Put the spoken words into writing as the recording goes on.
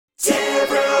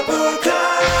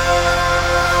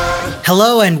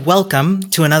Hello and welcome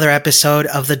to another episode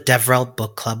of the DevRel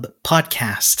Book Club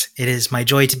podcast. It is my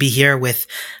joy to be here with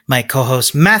my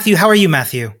co-host Matthew. How are you,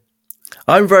 Matthew?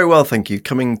 I'm very well, thank you.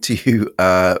 Coming to you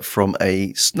from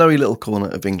a snowy little corner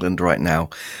of England right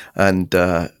now. And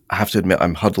I have to admit,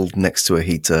 I'm huddled next to a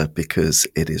heater because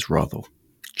it is rather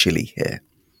chilly here.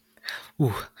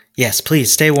 Ooh, yes,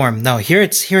 please stay warm. No, here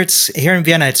in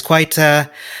Vienna. It's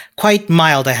quite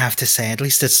mild, I have to say. At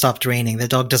least it stopped raining. The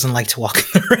dog doesn't like to walk in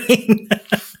the rain.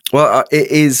 Well, it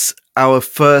is our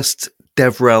first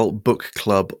DevRel Book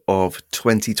Club of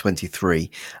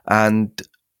 2023, and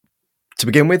to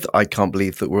begin with, I can't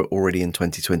believe that we're already in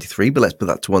 2023, but let's put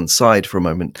that to one side for a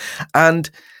moment. And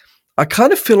I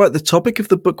kind of feel like the topic of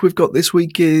the book we've got this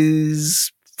week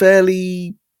is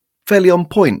fairly on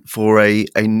point for a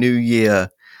new year,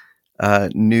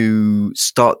 new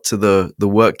start to the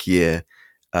work year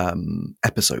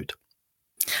episode.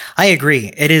 I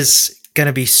agree. It is going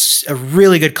to be a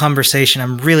really good conversation.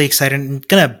 I'm really excited. I'm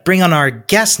going to bring on our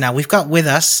guest now. We've got with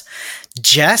us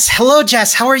Jess. Hello,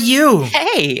 Jess. How are you?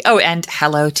 Hey. Oh, and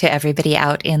hello to everybody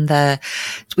out in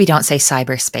we don't say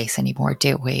cyberspace anymore,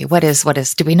 do we? What is,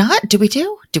 do we not? Do we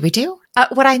do?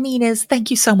 What I mean is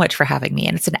thank you so much for having me,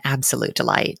 and it's an absolute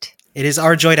delight. It is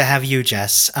our joy to have you,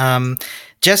 Jess.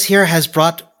 Jess here has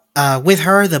brought with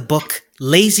her the book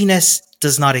Laziness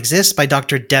Does Not Exist by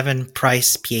Dr. Devin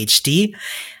Price, PhD.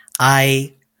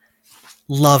 I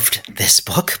loved this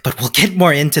book, but we'll get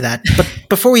more into that. But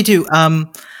before we do,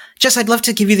 Jess, I'd love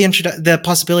to give you the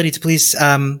possibility to please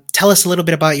tell us a little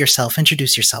bit about yourself.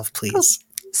 Introduce yourself, please. Cool.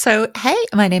 So, hey,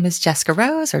 my name is Jessica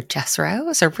Rose, or Jess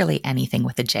Rose, or really anything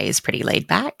with a J is pretty laid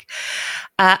back.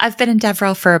 I've been in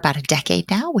DevRel for about a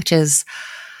decade now, which is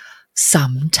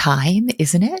some time,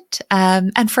 isn't it?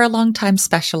 And for a long time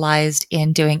specialized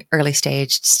in doing early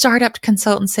stage startup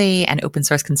consultancy and open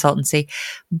source consultancy.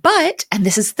 But, and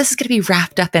this is going to be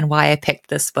wrapped up in why I picked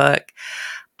this book,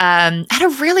 had a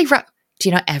really rough,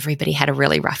 everybody had a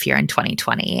really rough year in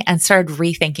 2020 and started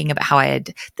rethinking about how I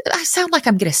sound like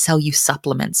I'm going to sell you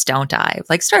supplements, don't I?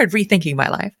 Like started rethinking my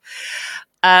life.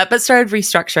 But started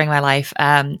restructuring my life.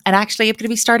 And actually, I'm going to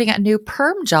be starting a new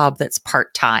perm job that's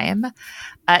part-time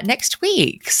next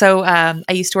week. So I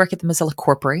used to work at the Mozilla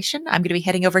Corporation. I'm going to be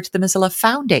heading over to the Mozilla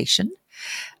Foundation,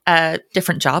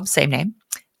 different job, same name,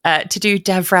 to do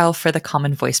DevRel for the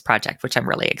Common Voice project, which I'm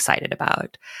really excited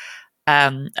about.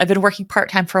 I've been working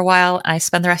part-time for a while, and I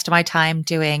spend the rest of my time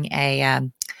doing a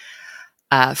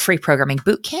free programming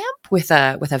boot camp with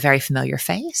a very familiar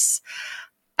face.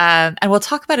 And we'll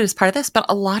talk about it as part of this, but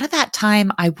a lot of that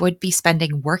time I would be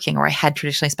spending working, or I had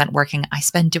traditionally spent working. I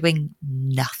spend doing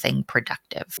nothing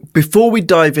productive. Before we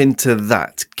dive into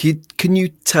that, can you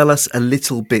tell us a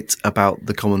little bit about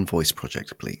the Common Voice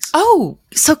project, please? Oh,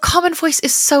 so Common Voice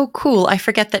is so cool. I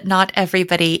forget that not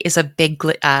everybody is a big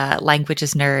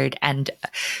languages nerd. And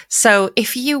so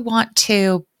if you want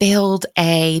to build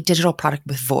a digital product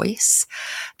with voice,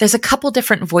 there's a couple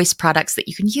different voice products that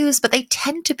you can use, but they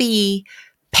tend to be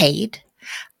paid,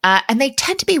 and they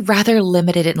tend to be rather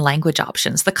limited in language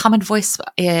options. The Common Voice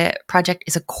project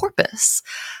is a corpus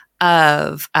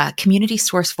of community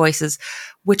source voices,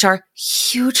 which are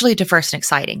hugely diverse and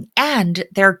exciting, and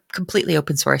they're completely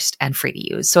open sourced and free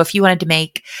to use. So if you wanted to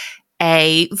make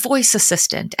a voice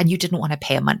assistant and you didn't want to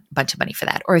pay a bunch of money for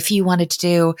that, or if you wanted to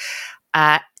do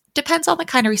depends on the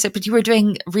kind of research, but you were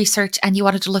doing research and you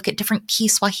wanted to look at different key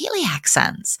Swahili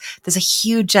accents. There's a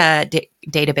huge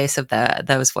database of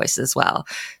those voices as well.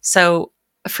 So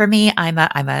for me, I'm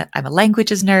a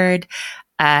languages nerd,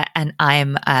 and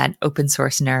I'm an open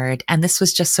source nerd, and this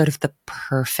was just sort of the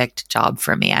perfect job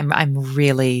for me. I'm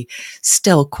really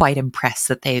still quite impressed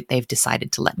that they've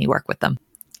decided to let me work with them.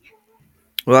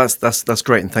 Well, that's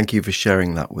great, and thank you for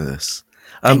sharing that with us.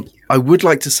 I would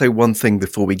like to say one thing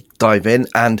before we dive in,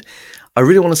 and I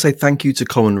really want to say thank you to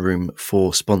Common Room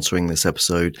for sponsoring this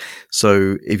episode.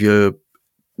 So if you're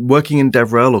working in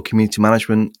DevRel or community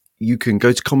management, you can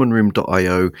go to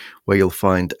commonroom.io, where you'll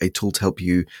find a tool to help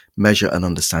you measure and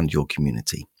understand your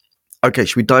community. Okay,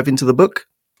 should we dive into the book?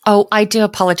 Oh, I do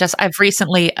apologize. I've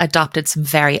recently adopted some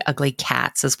very ugly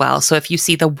cats as well. So if you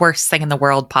see the worst thing in the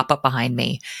world pop up behind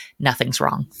me, nothing's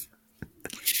wrong.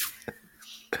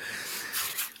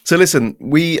 So listen,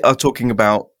 we are talking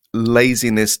about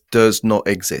Laziness Does Not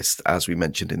Exist, as we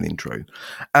mentioned in the intro.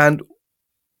 And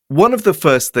one of the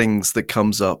first things that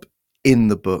comes up in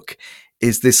the book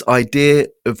is this idea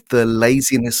of the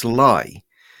laziness lie.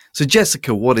 So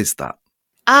Jessica, what is that?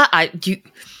 I've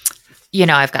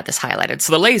got this highlighted.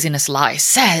 So the laziness lie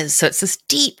says, so it's this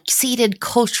deep-seated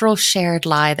cultural shared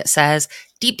lie that says,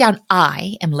 deep down,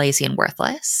 I am lazy and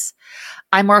worthless.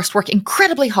 I must work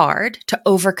incredibly hard to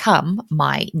overcome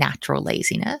my natural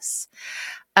laziness.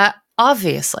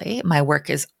 Obviously, my work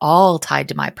is all tied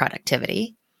to my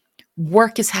productivity.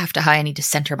 Work is half to how I need to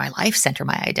center my life, center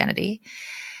my identity.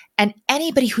 And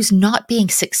anybody who's not being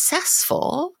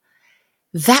successful,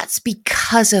 that's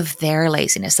because of their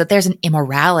laziness, that there's an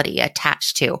immorality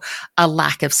attached to a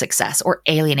lack of success or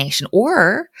alienation,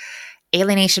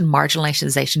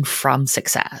 marginalization from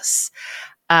success.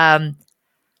 How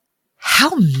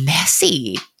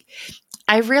messy.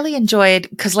 I really enjoyed,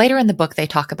 because later in the book they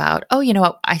talk about,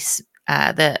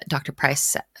 the Dr.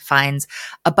 Price finds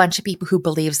a bunch of people who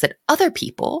believes that other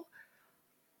people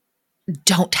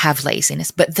don't have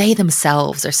laziness, but they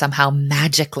themselves are somehow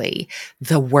magically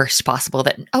the worst possible.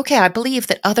 That, okay, I believe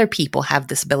that other people have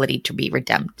this ability to be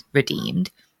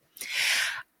redeemed,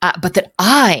 but that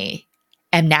I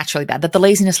am naturally bad, that the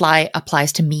laziness lie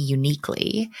applies to me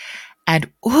uniquely.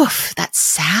 And oof, that's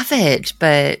savage,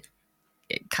 but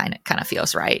it kind of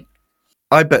feels right.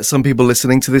 I bet some people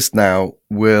listening to this now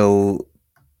will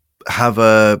have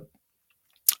a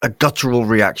guttural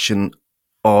reaction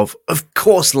of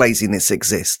course laziness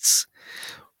exists.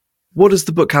 What does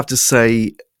the book have to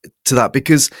say to that?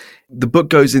 Because the book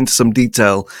goes into some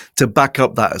detail to back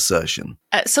up that assertion.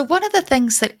 So one of the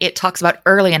things that it talks about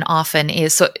early and often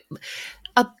is, so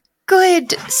a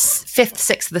good fifth,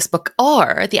 sixth of this book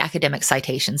are the academic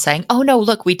citations saying, oh no,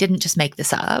 look, we didn't just make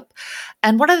this up.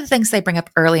 And one of the things they bring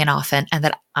up early and often, and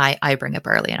that I bring up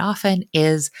early and often,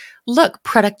 is, look,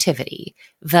 productivity,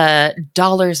 the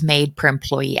dollars made per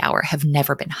employee hour have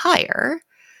never been higher.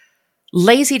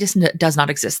 Laziness does not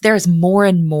exist. There is more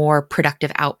and more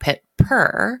productive output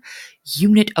per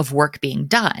unit of work being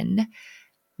done.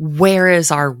 Where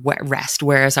is our rest?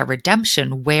 Where is our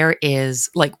redemption? Where is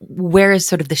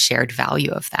sort of the shared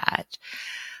value of that?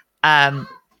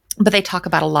 But they talk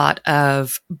about a lot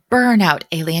of burnout,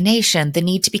 alienation, the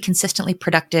need to be consistently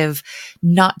productive,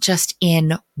 not just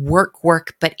in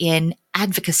work, but in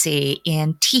advocacy,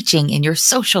 in teaching, in your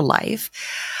social life.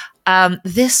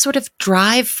 This sort of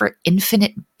drive for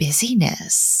infinite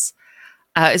busyness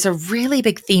is a really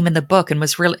big theme in the book,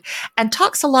 and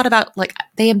talks a lot about, like,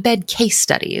 they embed case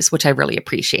studies, which I really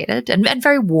appreciated, and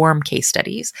very warm case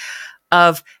studies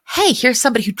of, hey, here's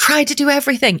somebody who tried to do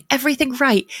everything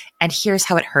right, and here's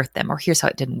how it hurt them, or here's how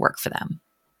it didn't work for them.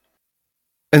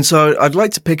 And so I'd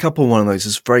like to pick up on one of those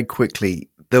just very quickly.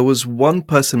 There was one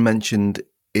person mentioned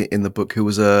in the book who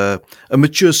was a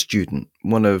mature student,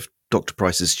 one of Dr.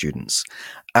 Price's students.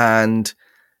 And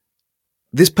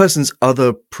this person's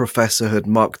other professor had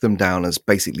marked them down as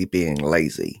basically being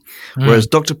lazy. Whereas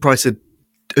Dr. Price had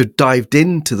dived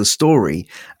into the story,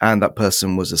 and that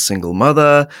person was a single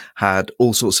mother, had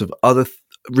all sorts of other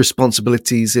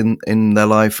responsibilities in their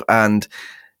life. And,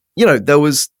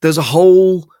 there's a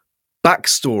whole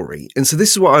backstory. And so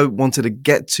this is what I wanted to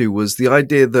get to, was the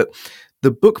idea that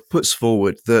the book puts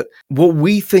forward that what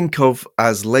we think of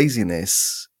as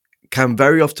laziness can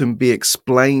very often be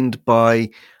explained by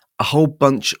a whole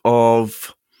bunch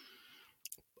of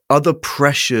other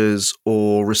pressures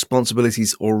or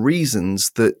responsibilities or reasons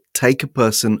that take a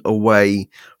person away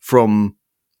from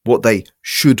what they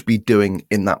should be doing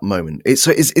in that moment. Is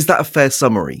that a fair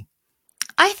summary?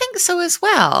 I think so as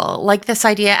well. Like this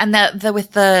idea, and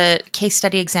with the case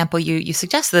study example you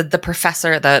suggested, the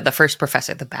professor, the first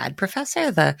professor, the bad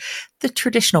professor, the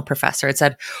traditional professor, it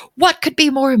said, what could be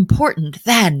more important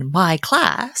than my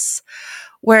class?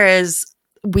 Whereas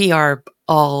we are,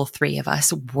 all three of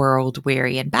us, world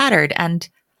weary and battered, and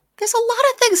there's a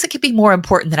lot of things that could be more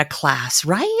important than a class,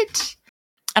 right?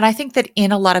 And I think that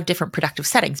in a lot of different productive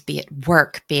settings, be it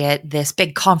work, be it this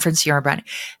big conference you're running,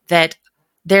 that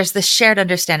there's this shared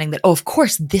understanding that, of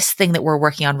course, this thing that we're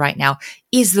working on right now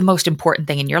is the most important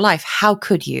thing in your life. How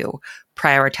could you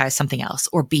prioritize something else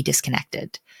or be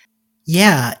disconnected?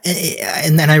 Yeah.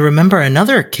 And then I remember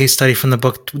another case study from the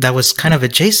book that was kind of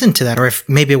adjacent to that, or if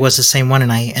maybe it was the same one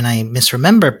and I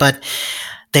misremember, but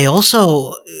they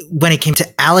also, when it came to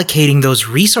allocating those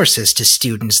resources to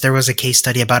students, there was a case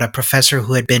study about a professor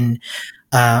who had been,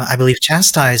 I believe,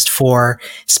 chastised for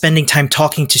spending time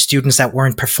talking to students that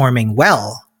weren't performing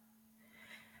well.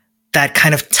 That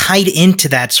kind of tied into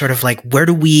that sort of like, how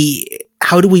do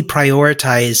we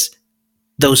prioritize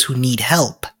those who need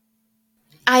help?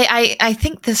 I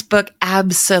think this book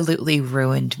absolutely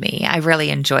ruined me. I really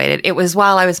enjoyed it. It was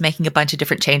while I was making a bunch of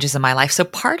different changes in my life. So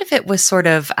part of it was sort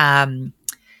of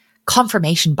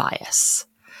confirmation bias.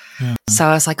 Mm-hmm. So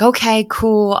I was like, okay,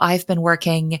 cool. I've been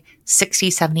working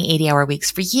 60, 70, 80-hour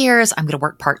weeks for years. I'm going to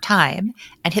work part-time,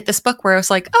 and hit this book where I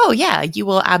was like, oh yeah, you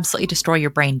will absolutely destroy your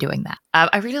brain doing that.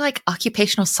 I really like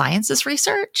occupational sciences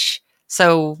research.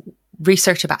 So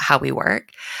research about how we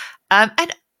work. And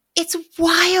it's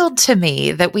wild to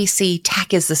me that we see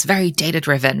tech as this very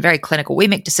data-driven, very clinical. We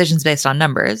make decisions based on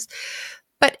numbers.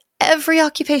 But every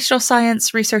occupational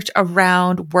science research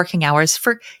around working hours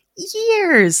for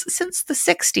years, since the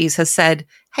 60s, has said,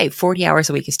 hey, 40 hours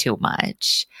a week is too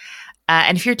much.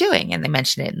 And if you're doing, and they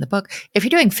mention it in the book, if you're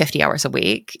doing 50 hours a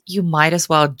week, you might as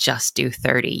well just do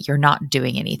 30. You're not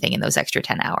doing anything in those extra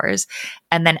 10 hours.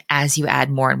 And then as you add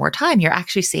more and more time, you're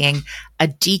actually seeing a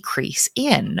decrease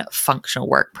in functional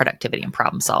work, productivity, and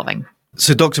problem solving.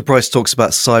 So Dr. Price talks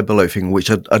about cyberloafing,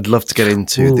 which I'd love to get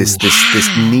into. Ooh. This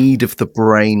need of the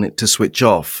brain to switch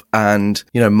off, and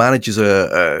managers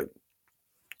are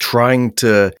trying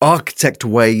to architect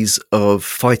ways of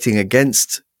fighting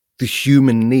against the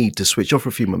human need to switch off for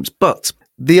a few moments. But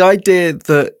the idea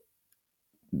that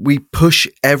we push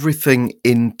everything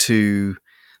into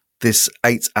this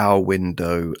 8-hour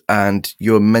window and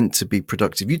you're meant to be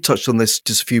productive. You touched on this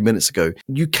just a few minutes ago.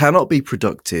 You cannot be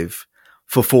productive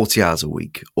for 40 hours a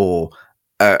week or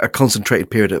a concentrated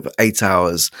period of 8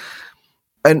 hours.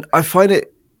 And I find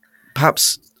it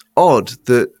perhaps odd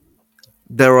that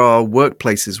there are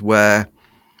workplaces where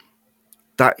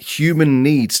that human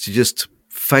need to just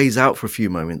phase out for a few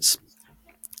moments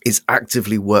is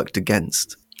actively worked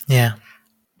against. Yeah.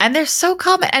 And they're so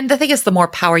common. And the thing is, the more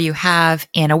power you have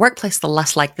in a workplace, the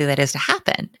less likely that is to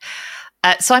happen.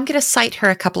 So I'm going to cite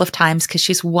her a couple of times because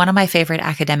she's one of my favorite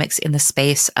academics in the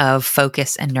space of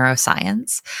focus and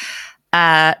neuroscience.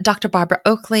 Dr. Barbara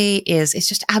Oakley is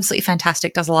just absolutely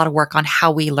fantastic, does a lot of work on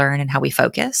how we learn and how we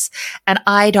focus. And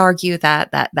I'd argue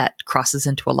that crosses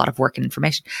into a lot of work and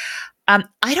information.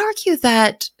 I'd argue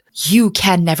that you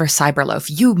can never cyberloaf.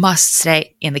 You must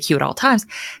stay in the queue at all times.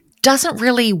 Doesn't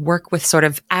really work with sort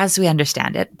of, as we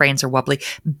understand it, brains are wobbly,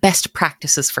 best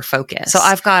practices for focus. So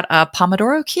I've got a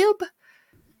Pomodoro cube.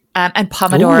 And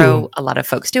Pomodoro, a lot of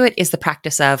folks do it, is the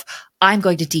practice of, I'm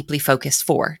going to deeply focus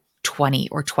for 20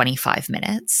 or 25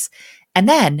 minutes. And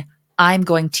then I'm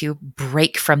going to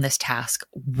break from this task,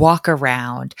 walk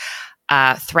around,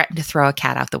 threaten to throw a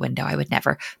cat out the window. I would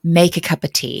never. Make a cup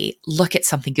of tea, look at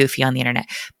something goofy on the internet.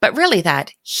 But really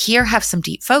have some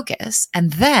deep focus,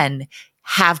 and then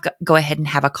go ahead and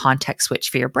have a context switch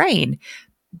for your brain.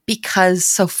 Because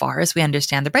so far as we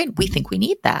understand the brain, we think we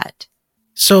need that.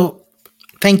 So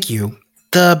thank you.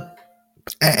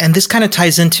 And this kind of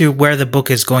ties into where the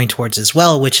book is going towards as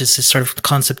well, which is this sort of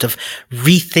concept of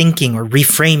rethinking or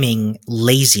reframing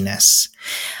laziness.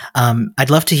 I'd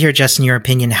love to hear, Jess, in your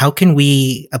opinion, how can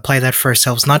we apply that for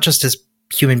ourselves, not just as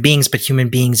human beings, but human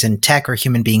beings in tech or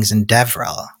human beings in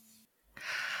DevRel?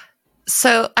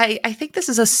 So I think this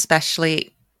is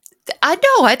especially, I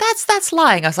know that's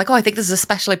lying. I was like, I think this is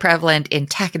especially prevalent in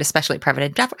tech and especially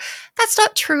prevalent in DevRel. That's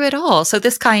not true at all. So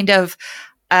this kind of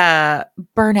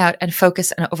burnout and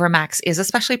focus and overmax is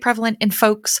especially prevalent in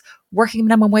folks working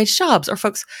minimum wage jobs or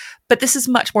folks, but this is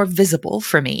much more visible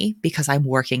for me because I'm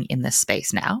working in this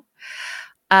space now.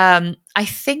 I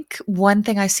think one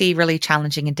thing I see really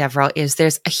challenging in DevRel is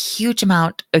there's a huge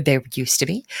amount, there used to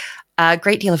be, a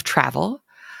great deal of travel,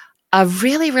 a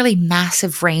really, really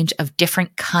massive range of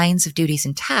different kinds of duties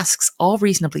and tasks, all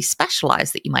reasonably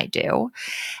specialized that you might do.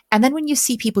 And then when you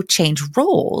see people change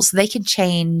roles, they can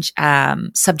change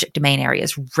subject domain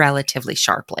areas relatively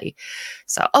sharply.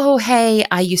 So, hey,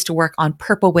 I used to work on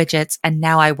purple widgets, and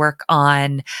now I work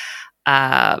on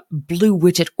blue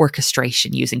widget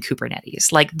orchestration using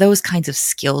Kubernetes. Like those kinds of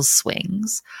skills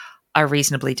swings are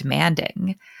reasonably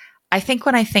demanding. I think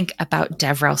when I think about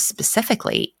DevRel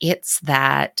specifically, it's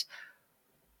that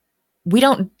we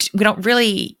don't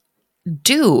really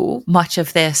do much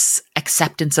of this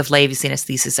acceptance of laziness,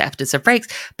 these acceptance of breaks.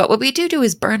 But what we do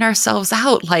is burn ourselves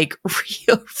out like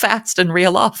real fast and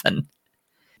real often.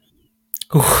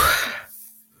 Ooh.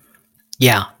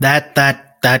 Yeah,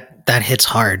 that hits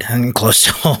hard and close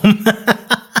to home.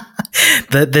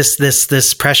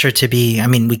 This pressure to be. I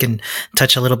mean, we can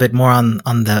touch a little bit more on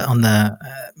the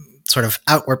sort of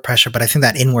outward pressure, but I think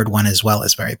that inward one as well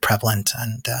is very prevalent,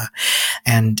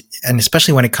 and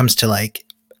especially when it comes to like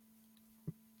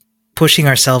pushing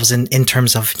ourselves in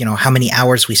terms of how many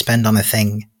hours we spend on a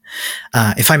thing.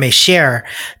 If I may share,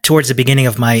 towards the beginning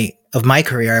of my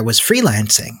career, I was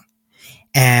freelancing,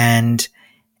 and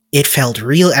it felt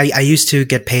real. I used to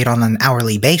get paid on an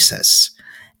hourly basis.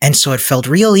 And so it felt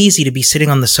real easy to be sitting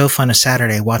on the sofa on a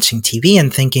Saturday watching TV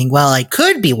and thinking, well, I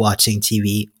could be watching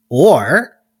TV,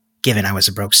 or given I was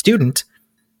a broke student,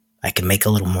 I could make a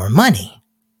little more money.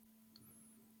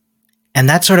 And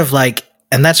that's sort of like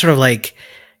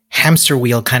hamster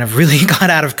wheel kind of really got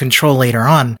out of control later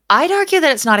on. I'd argue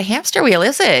that it's not a hamster wheel,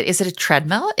 is it? Is it a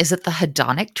treadmill? Is it the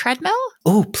hedonic treadmill?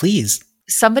 Oh, please.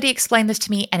 Somebody explained this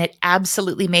to me and it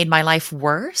absolutely made my life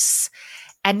worse.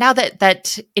 And now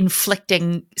that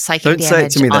inflicting psychic damage Don't say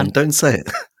it to me then. Don't say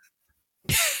it.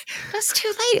 That's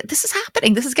too late. This is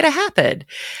happening. This is going to happen.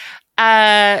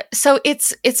 So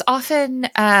it's often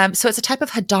so it's a type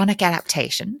of hedonic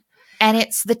adaptation, and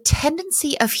it's the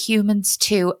tendency of humans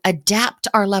to adapt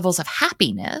our levels of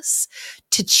happiness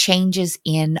to changes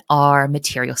in our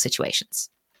material situations.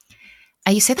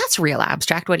 And you say, that's real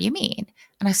abstract. What do you mean?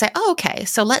 And I say, oh, okay.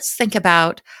 So let's think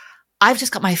about, I've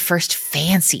just got my first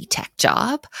fancy tech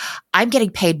job. I'm getting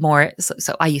paid more.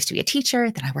 So I used to be a teacher,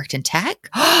 then I worked in tech.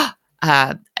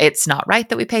 It's not right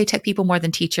that we pay tech people more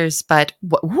than teachers, but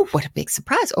what a big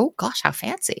surprise. Oh gosh, how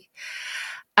fancy.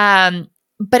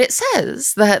 But it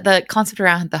says, the concept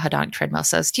around the hedonic treadmill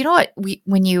says, do you know what?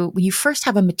 When you first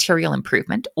have a material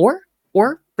improvement or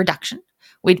reduction,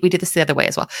 we do this the other way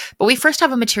as well. But we first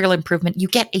have a material improvement, you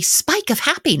get a spike of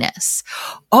happiness.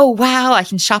 Oh, wow, I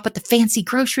can shop at the fancy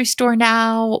grocery store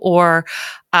now, or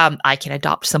I can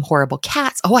adopt some horrible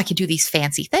cats. Oh, I can do these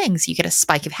fancy things. You get a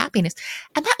spike of happiness,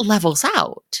 and that levels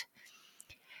out.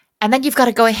 And then you've got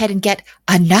to go ahead and get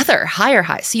another higher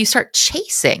high. So you start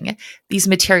chasing these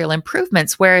material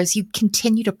improvements, whereas you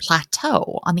continue to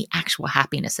plateau on the actual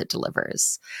happiness it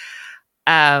delivers.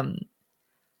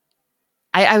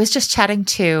 I was just chatting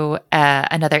to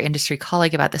another industry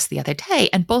colleague about this the other day,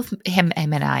 and both him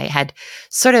and I had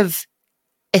sort of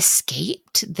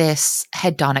escaped this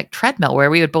hedonic treadmill where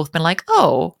we had both been like,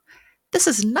 oh, this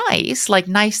is nice. Like,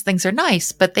 nice things are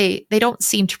nice, but they don't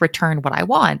seem to return what I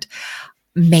want.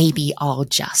 Maybe I'll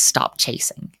just stop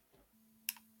chasing.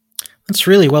 That's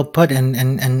really well put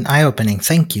and eye-opening.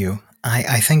 Thank you.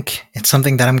 I think it's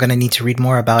something that I'm going to need to read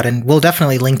more about, and we'll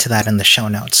definitely link to that in the show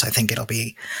notes. I think it'll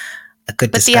be a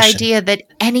good discussion. But the idea that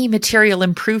any material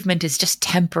improvement is just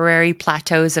temporary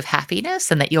plateaus of happiness,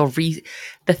 and that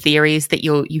the theories that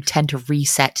you tend to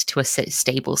reset to a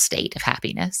stable state of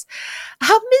happiness.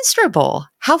 How miserable,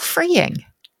 how freeing.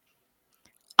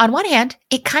 On one hand,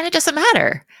 it kind of doesn't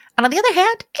matter. And on the other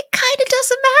hand, it kind of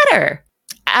doesn't matter.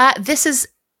 This is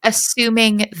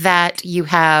assuming that you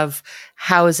have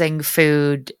housing,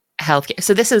 food, healthcare.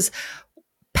 So this is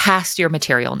past your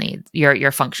material needs,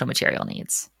 your functional material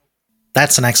needs.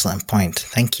 That's an excellent point.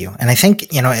 Thank you. And I think,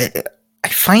 I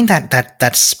find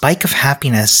that spike of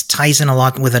happiness ties in a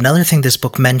lot with another thing this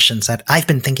book mentions that I've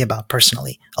been thinking about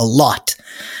personally a lot,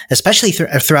 especially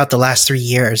throughout the last 3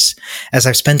 years, as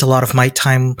I've spent a lot of my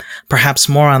time perhaps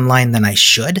more online than I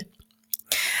should.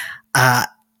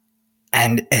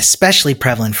 And especially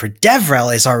prevalent for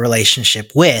DevRel is our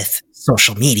relationship with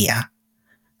social media.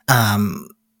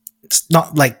 It's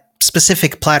not like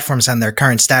specific platforms and their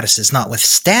current statuses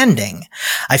notwithstanding,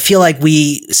 I feel like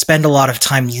we spend a lot of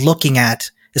time looking at,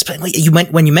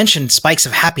 when you mentioned spikes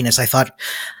of happiness, I thought,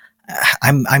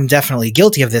 I'm definitely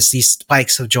guilty of this. These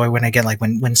spikes of joy when I get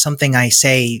when something I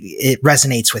say, it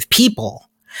resonates with people.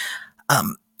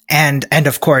 And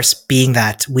of course, being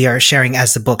that we are sharing,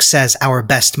 as the book says, our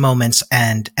best moments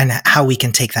and how we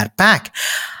can take that back.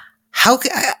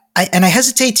 I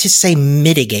hesitate to say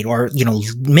mitigate or,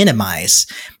 minimize,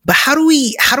 but how do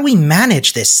we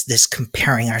manage this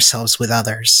comparing ourselves with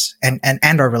others and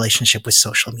our relationship with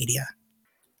social media?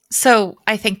 So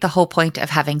I think the whole point of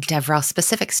having DevRel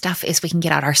specific stuff is we can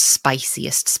get out our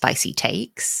spiciest spicy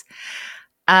takes.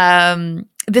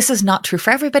 This is not true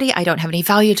for everybody. I don't have any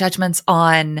value judgments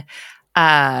on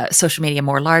social media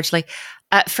more largely.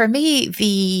 For me,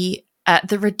 the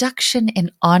reduction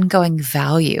in ongoing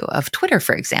value of Twitter,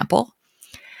 for example,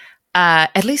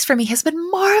 at least for me, has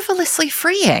been marvelously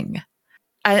freeing.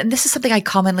 And this is something I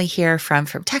commonly hear from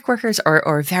tech workers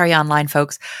or very online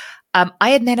folks. I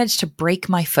had managed to break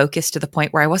my focus to the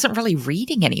point where I wasn't really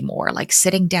reading anymore, like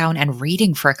sitting down and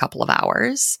reading for a couple of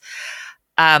hours.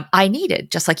 I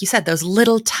needed, just like you said, those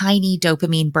little tiny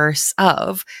dopamine bursts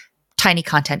of tiny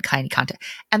content.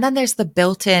 And then there's the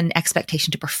built-in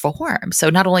expectation to perform. So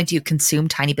not only do you consume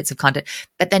tiny bits of content,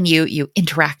 but then you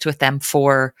interact with them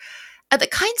for the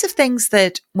kinds of things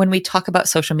that when we talk about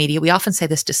social media, we often say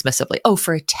this dismissively. Oh,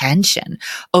 for attention.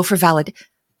 Oh, for valid.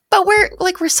 But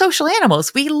we're social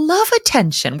animals. We love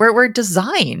attention. We're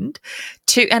designed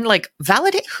to, and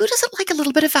validate. Who doesn't like a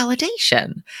little bit of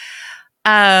validation?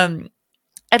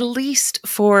 At least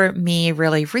for me,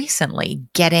 really recently,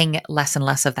 getting less and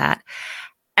less of that.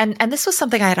 And this was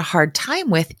something I had a hard time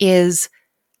with is,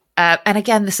 and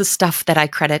again, this is stuff that I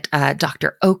credit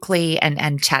Dr. Oakley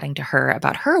and chatting to her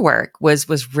about her work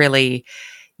was really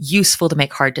useful to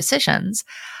make hard decisions.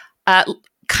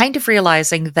 kind of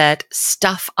realizing that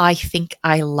stuff I think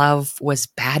I love was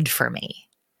bad for me.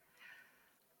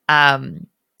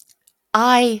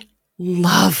 I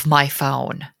love my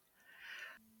phone.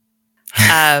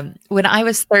 When I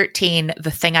was 13, the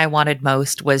thing I wanted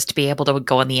most was to be able to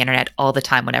go on the internet all the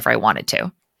time whenever I wanted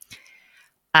to.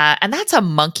 And that's a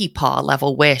monkey paw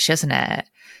level wish, isn't it?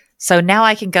 So now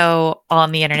I can go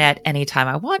on the internet anytime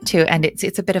I want to, and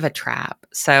it's a bit of a trap.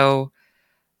 So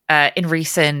in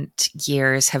recent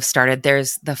years have started,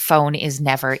 the phone is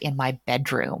never in my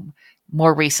bedroom.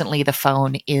 More recently, the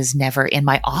phone is never in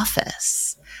my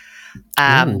office.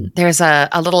 There's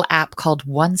a little app called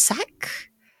OneSec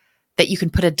that you can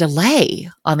put a delay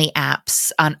on the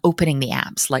apps, on opening the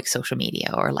apps like social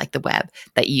media or like the web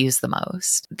that you use the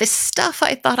most. This stuff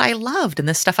I thought I loved and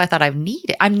this stuff I thought I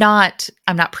needed. I'm not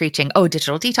preaching,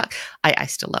 digital detox. I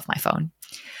still love my phone.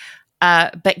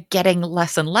 But getting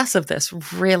less and less of this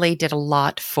really did a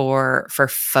lot for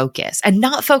focus, and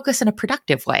not focus in a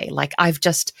productive way. Like I've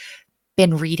just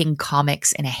been reading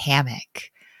comics in a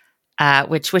hammock,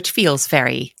 which feels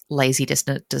very lazy,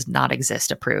 does not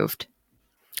exist approved.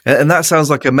 And that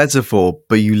sounds like a metaphor,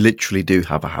 but you literally do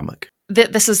have a hammock.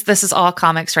 This is all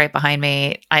comics right behind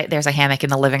me. There's a hammock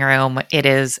in the living room.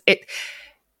 It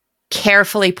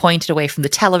carefully pointed away from the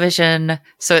television,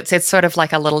 so it's sort of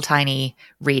like a little tiny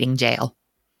reading jail.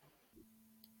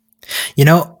 You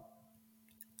know,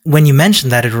 when you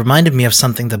mentioned that, it reminded me of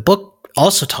something the book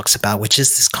also talks about, which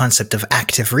is this concept of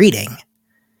active reading,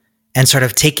 and sort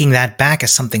of taking that back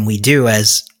as something we do.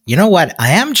 As you know, what I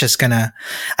am just gonna,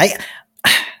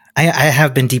 I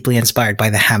have been deeply inspired by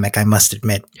the hammock, I must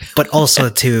admit, but also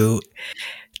to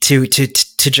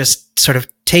just sort of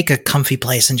take a comfy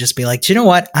place and just be like, do you know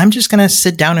what? I'm just going to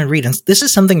sit down and read. And this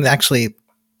is something that actually,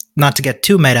 not to get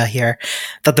too meta here,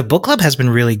 that the book club has been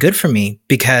really good for me,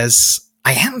 because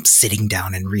I am sitting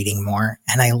down and reading more,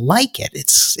 and I like it.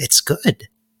 It's good.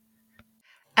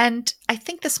 And I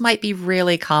think this might be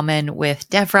really common with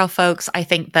DevRel folks. I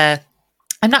think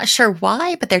I'm not sure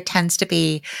why, but there tends to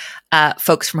be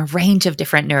folks from a range of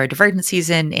different neurodivergencies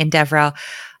in DevRel.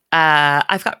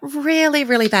 I've got really,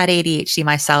 really bad ADHD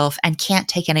myself and can't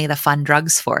take any of the fun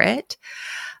drugs for it.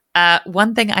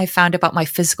 One thing I found about my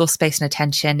physical space and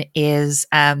attention is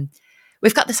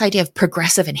we've got this idea of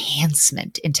progressive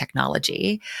enhancement in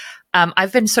technology.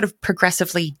 I've been sort of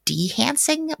progressively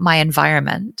de-hancing my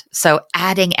environment, so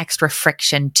adding extra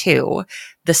friction to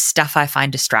the stuff I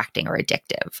find distracting or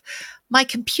addictive. My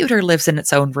computer lives in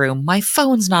its own room. My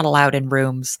phone's not allowed in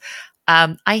rooms.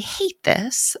 I hate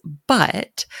this,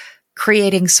 but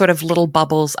creating sort of little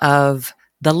bubbles of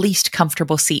the least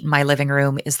comfortable seat in my living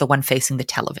room is the one facing the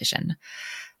television.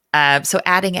 So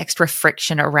adding extra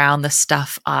friction around the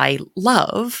stuff I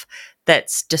love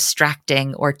that's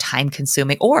distracting or time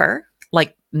consuming, or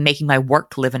like making my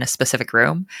work live in a specific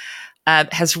room,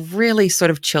 has really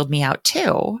sort of chilled me out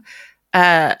too.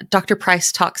 Dr.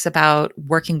 Price talks about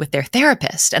working with their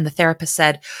therapist, and the therapist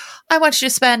said, I want you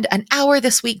to spend an hour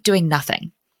this week doing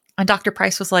nothing. And Dr.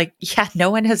 Price was like, yeah, no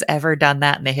one has ever done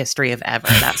that in the history of ever.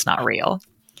 That's not real.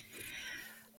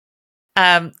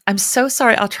 I'm so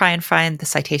sorry. I'll try and find the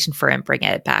citation for it and bring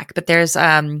it back. But there's,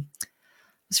 I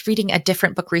was reading a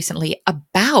different book recently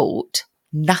about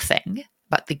nothing,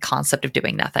 about the concept of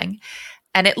doing nothing.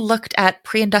 And it looked at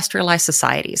pre-industrialized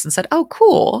societies and said, oh,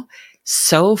 cool.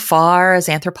 So far as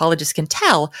anthropologists can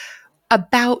tell,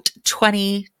 about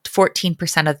 20 to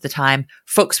 14% of the time,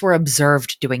 folks were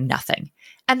observed doing nothing.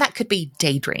 And that could be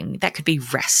daydreaming, that could be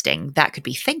resting, that could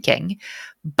be thinking,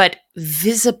 but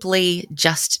visibly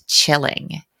just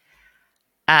chilling.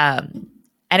 And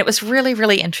it was really,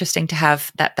 really interesting to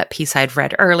have that piece I'd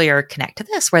read earlier connect to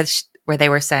this, where they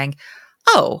were saying,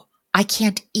 oh, I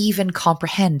can't even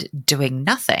comprehend doing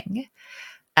nothing.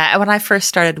 When I first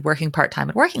started working part-time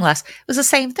and working less, it was the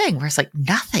same thing, where it's like,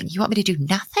 nothing? You want me to do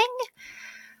nothing?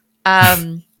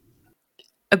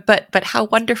 But how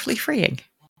wonderfully freeing.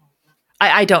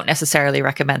 I don't necessarily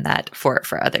recommend that for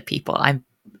other people. I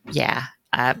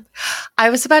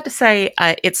was about to say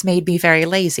it's made me very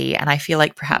lazy, and I feel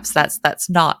like perhaps that's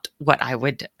not what I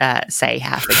would say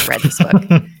having read this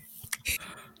book.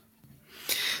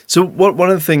 So one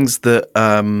of the things that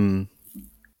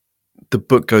the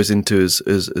book goes into,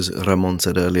 as Ramon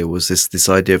said earlier, was this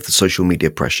idea of the social media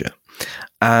pressure.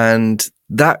 And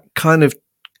that kind of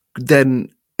then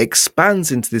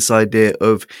expands into this idea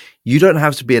of you don't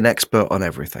have to be an expert on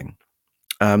everything.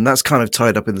 That's kind of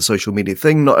tied up in the social media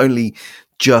thing, not only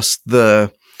just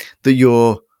that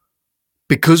you're,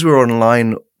 because we're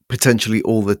online potentially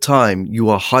all the time, you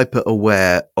are hyper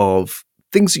aware of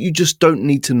things that you just don't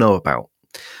need to know about.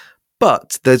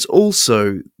 But there's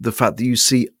also the fact that you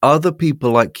see other people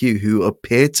like you who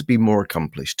appear to be more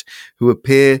accomplished, who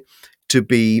appear to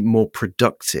be more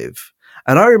productive.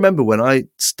 And I remember when I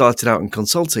started out in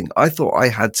consulting, I thought I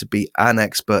had to be an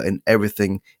expert in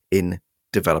everything in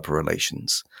developer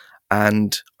relations.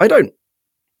 And I don't.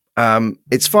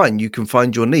 It's fine. You can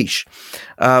find your niche.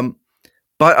 But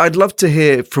I'd love to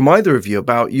hear from either of you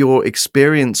about your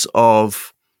experience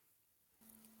of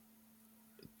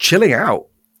chilling out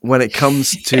when it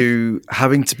comes to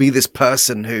having to be this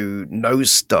person who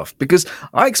knows stuff. Because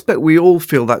I expect we all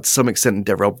feel that to some extent in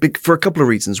DevRel for a couple of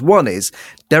reasons. One is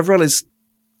DevRel is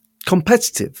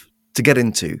competitive to get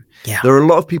into. Yeah. There are a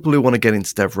lot of people who want to get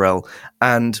into DevRel,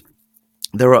 and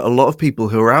there are a lot of people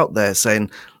who are out there saying,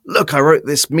 look, I wrote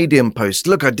this Medium post.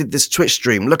 Look, I did this Twitch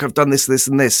stream. Look, I've done this, this,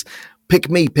 and this.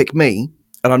 Pick me, pick me.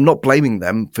 And I'm not blaming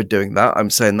them for doing that. I'm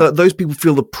saying that those people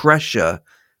feel the pressure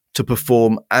to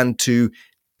perform and to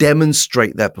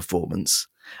demonstrate their performance.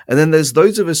 And then there's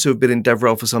those of us who have been in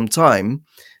DevRel for some time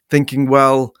thinking,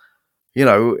 well, you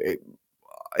know,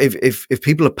 if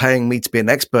people are paying me to be an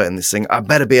expert in this thing, I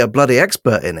better be a bloody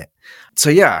expert in it.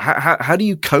 So yeah, how do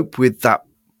you cope with that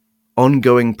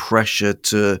ongoing pressure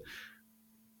to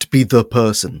be the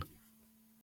person?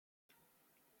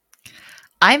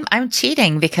 I'm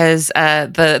cheating because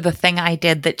the thing I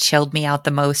did that chilled me out the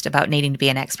most about needing to be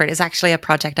an expert is actually a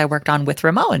project I worked on with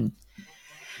Ramon.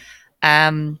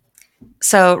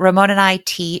 So Ramon and I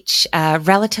teach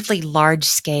relatively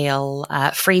large-scale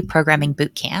free programming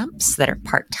boot camps that are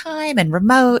part-time and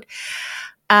remote.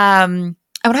 And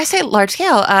when I say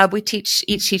large-scale, we each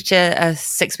teach a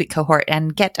 6-week cohort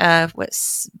and get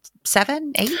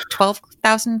 7, 8,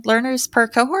 12,000 learners per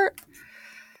cohort.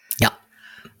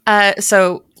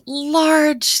 So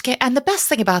large scale. And the best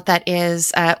thing about that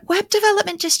is web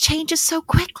development just changes so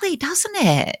quickly, doesn't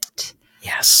it?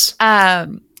 Yes.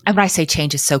 And when I say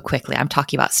changes so quickly, I'm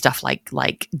talking about stuff like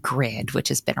Grid, which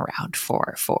has been around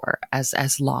for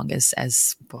as long as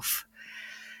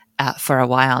for a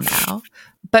while now.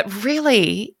 But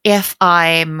really, because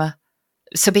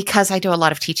I do a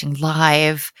lot of teaching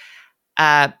live,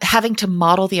 having to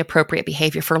model the appropriate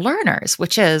behavior for learners,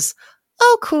 which is,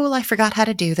 oh, cool, I forgot how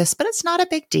to do this, but it's not a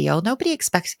big deal. Nobody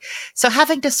expects. So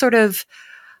having to sort of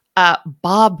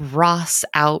Bob Ross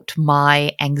out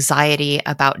my anxiety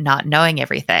about not knowing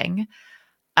everything,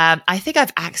 I think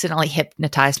I've accidentally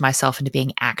hypnotized myself into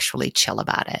being actually chill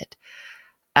about it.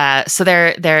 So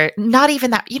they're not even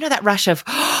that, that rush of,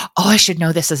 oh, I should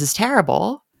know this is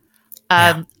terrible.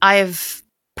 I've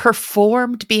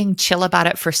performed being chill about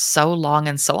it for so long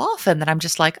and so often that I'm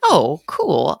just like, oh,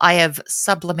 cool. I have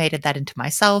sublimated that into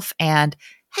myself. And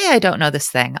hey, I don't know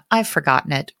this thing. I've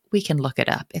forgotten it. We can look it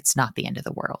up. It's not the end of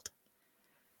the world.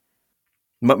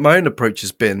 My own approach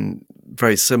has been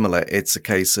very similar. It's a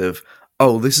case of,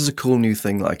 oh, this is a cool new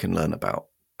thing that I can learn about.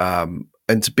 And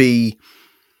to be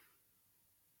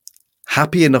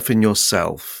happy enough in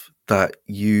yourself that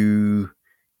you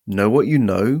know what you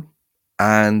know,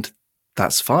 and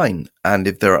that's fine. And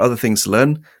if there are other things to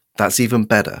learn, that's even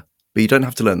better. But you don't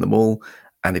have to learn them all.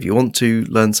 And if you want to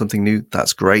learn something new,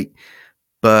 that's great.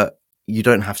 But you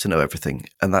don't have to know everything.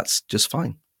 And that's just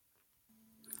fine.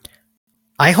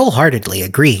 I wholeheartedly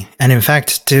agree. And in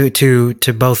fact, to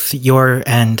both your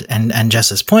and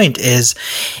Jess's point is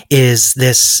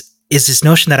this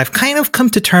notion that I've kind of come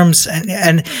to terms,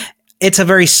 and it's a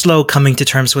very slow coming to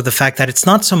terms with the fact that it's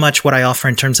not so much what I offer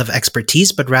in terms of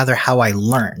expertise, but rather how I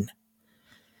learn.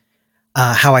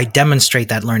 How I demonstrate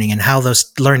that learning and how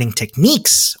those learning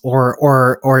techniques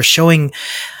or showing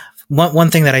one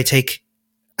thing that I take.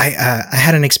 I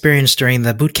had an experience during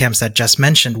the boot camps that Jess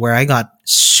mentioned where I got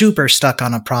super stuck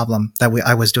on a problem that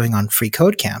I was doing on Free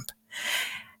Code Camp,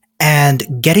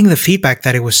 and getting the feedback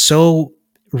that it was so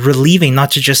relieving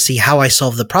not to just see how I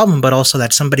solved the problem, but also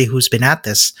that somebody who's been at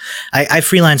this. I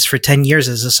freelanced for 10 years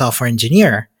as a software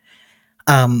engineer,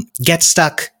 get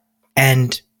stuck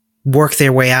and work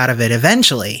their way out of it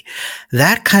eventually.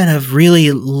 That kind of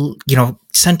really,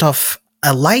 sent off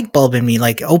a light bulb in me,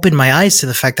 like opened my eyes to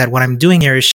the fact that what I'm doing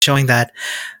here is showing that,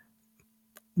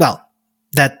 well,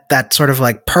 that sort of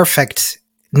like perfect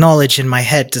knowledge in my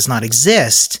head does not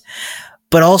exist,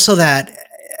 but also that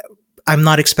I'm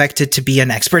not expected to be an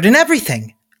expert in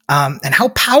everything. And how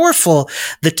powerful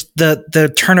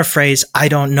the turn of phrase, I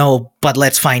don't know, but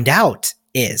let's find out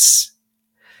is.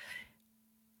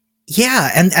 Yeah,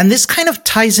 and this kind of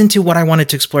ties into what I wanted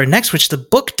to explore next, which the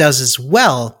book does as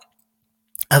well.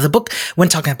 The book, when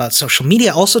talking about social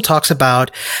media, also talks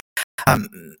about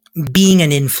being an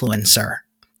influencer.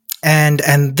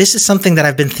 and this is something that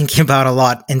I've been thinking about a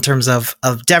lot in terms of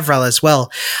DevRel as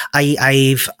well.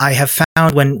 I have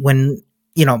found when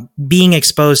being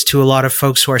exposed to a lot of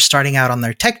folks who are starting out on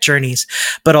their tech journeys,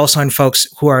 but also in folks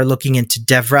who are looking into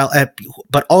DevRel,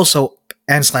 but also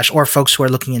or folks who are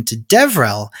looking into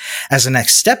DevRel as a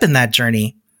next step in that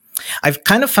journey. I've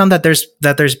kind of found that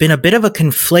there's been a bit of a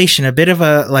conflation, a bit of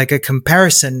a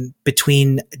comparison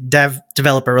between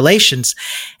developer relations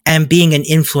and being an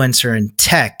influencer in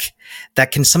tech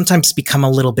that can sometimes become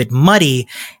a little bit muddy.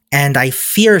 And I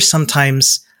fear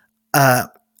sometimes, a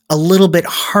little bit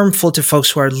harmful to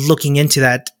folks who are looking into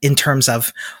that in terms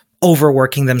of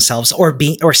overworking themselves or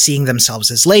seeing themselves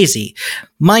as lazy.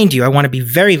 Mind you, I want to be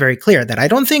very, very clear that I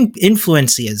don't think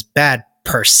influency is bad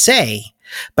per se,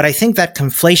 but I think that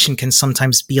conflation can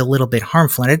sometimes be a little bit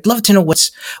harmful. And I'd love to know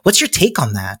what's your take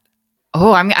on that?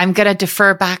 Oh, I'm going to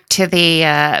defer back to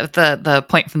the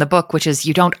point from the book, which is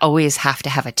you don't always have to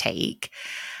have a take.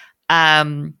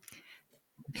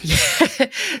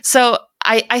 So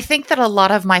I think that a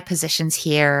lot of my positions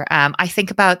here, I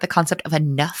think about the concept of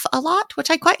enough a lot, which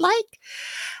I quite like.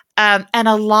 And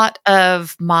a lot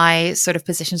of my sort of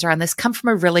positions around this come from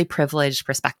a really privileged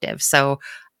perspective. So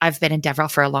I've been in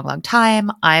DevRel for a long, long time.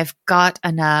 I've got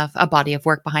a body of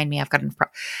work behind me. I've got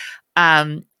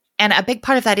and a big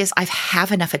part of that is I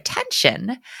have enough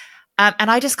attention.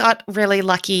 And I just got really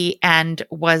lucky and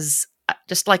was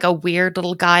just like a weird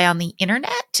little guy on the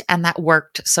internet. And that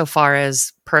worked so far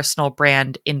as personal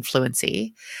brand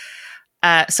influency.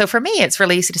 So for me, it's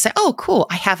really easy to say, oh, cool.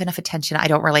 I have enough attention. I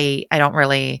don't really,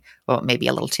 well, maybe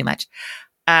a little too much.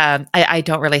 I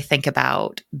don't really think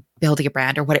about building a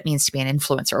brand or what it means to be an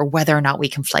influencer or whether or not we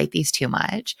conflate these too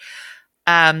much.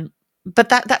 But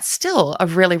that's still a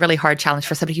really, really hard challenge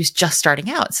for somebody who's just starting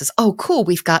out. It says, oh, cool,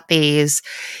 we've got these.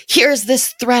 Here's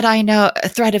this thread a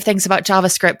thread of things about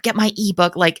JavaScript. Get my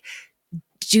ebook. Like,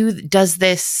 is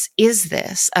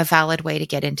this a valid way to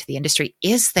get into the industry?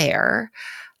 Is there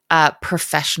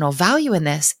professional value in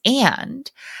this?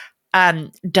 And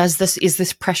is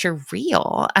this pressure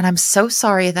real? And I'm so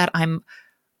sorry that I'm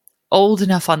old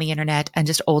enough on the internet and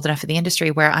just old enough in the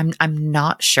industry where I'm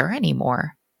not sure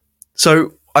anymore.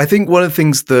 So I think one of the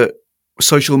things that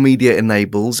social media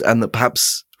enables, and that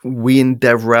perhaps we in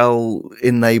DevRel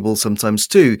enable sometimes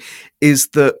too, is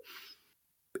that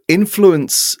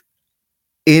influence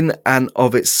in and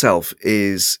of itself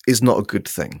is not a good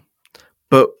thing.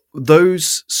 But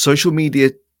those social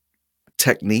media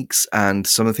techniques and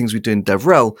some of the things we do in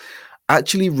DevRel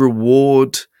actually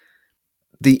reward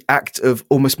the act of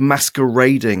almost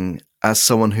masquerading as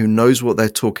someone who knows what they're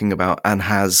talking about and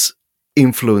has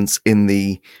influence in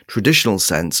the traditional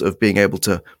sense of being able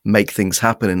to make things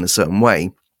happen in a certain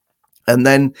way. And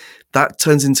then that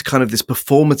turns into kind of this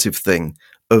performative thing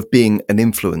of being an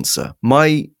influencer.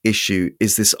 My issue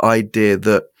is this idea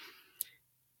that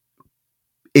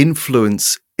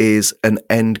influence is an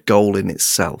end goal in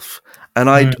itself. And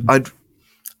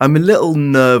I'm a little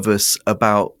nervous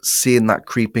about seeing that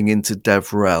creeping into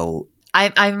DevRel.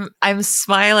 I'm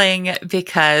smiling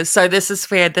because this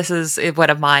is weird. This is one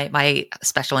of my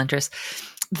special interests.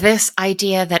 This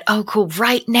idea that, oh, cool,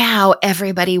 right now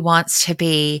everybody wants to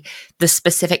be the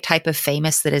specific type of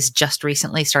famous that has just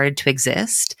recently started to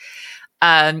exist,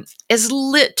 is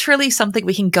literally something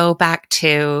we can go back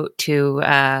to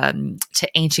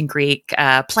ancient Greek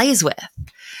plays with.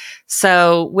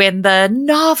 So when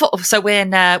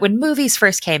movies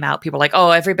first came out, people were like, oh,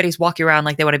 everybody's walking around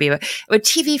like they want to be. When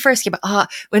TV first came out,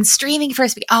 when streaming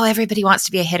first began, oh, everybody wants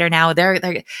to be a hitter now.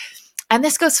 And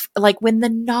this goes like when the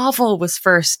novel was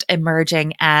first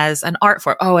emerging as an art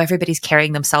form. Oh, everybody's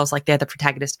carrying themselves like they're the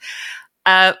protagonist.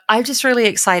 I'm just really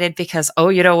excited because, oh,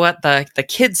 you know what? The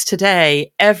kids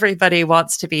today, everybody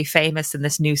wants to be famous in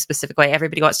this new specific way.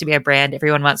 Everybody wants to be a brand.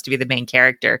 Everyone wants to be the main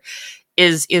character.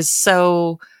 Is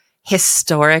so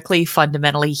historically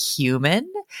fundamentally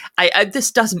human.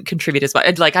 This doesn't contribute as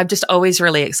much. Like, I'm just always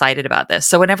really excited about this.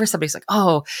 So whenever somebody's like,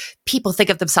 oh, people think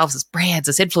of themselves as brands,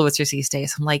 as influencers these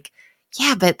days, I'm like,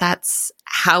 yeah, but that's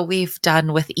how we've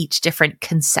done with each different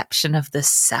conception of the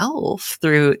self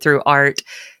through art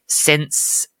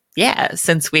since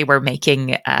we were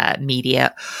making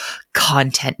media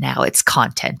content. Now it's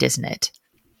content, isn't it?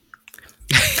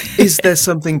 Is there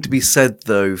something to be said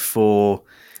though for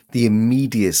the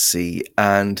immediacy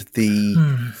and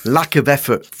the lack of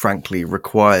effort, frankly,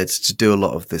 required to do a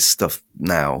lot of this stuff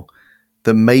now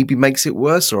that maybe makes it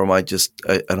worse? Or am I just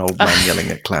an old man yelling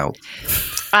at clouds?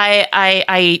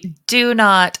 I do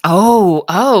not.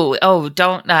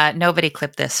 Don't nobody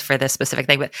clip this for this specific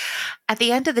thing. But at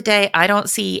the end of the day, I don't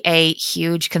see a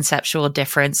huge conceptual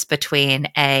difference between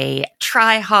a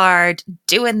try hard,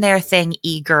 doing their thing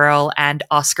e-girl and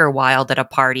Oscar Wilde at a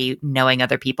party, knowing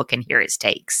other people can hear his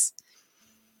takes.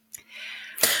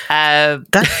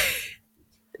 That's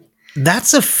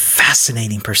a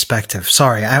fascinating perspective.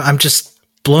 Sorry, I'm just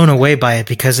blown away by it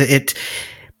because it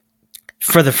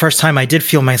for the first time I did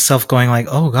feel myself going like,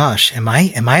 oh gosh, am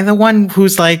I the one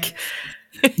who's like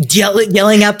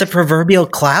yelling out the proverbial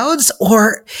clouds?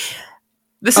 Or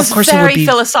this is very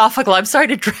philosophical. I'm sorry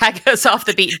to drag us off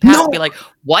the beaten path and be like,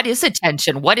 what is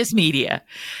attention? What is media?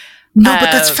 No,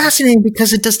 but that's fascinating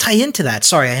because it does tie into that.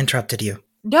 Sorry, I interrupted you.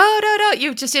 No.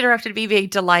 You've just interrupted me being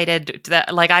delighted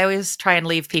that, like, I always try and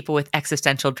leave people with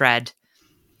existential dread.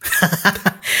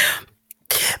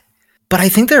 But I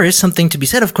think there is something to be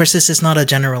said. Of course, this is not a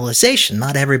generalization.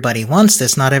 Not everybody wants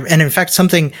this. And in fact,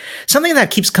 something that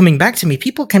keeps coming back to me,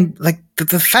 people can, like,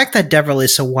 the fact that DevRel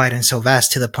is so wide and so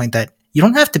vast to the point that you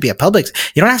don't have to be a public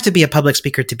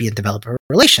speaker to be in developer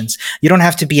relations. You don't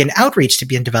have to be in outreach to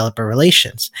be in developer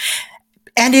relations.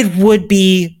 And it would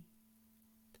be,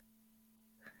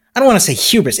 I don't want to say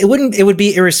hubris. It would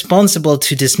be irresponsible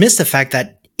to dismiss the fact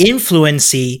that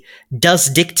influency does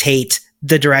dictate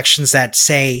the directions that,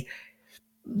 say,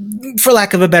 for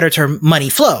lack of a better term, money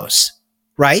flows,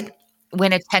 right?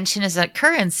 When attention is a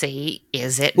currency,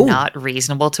 is it not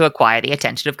reasonable to acquire the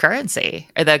attention of currency,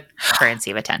 or the currency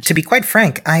of attention? To be quite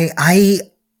frank,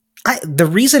 the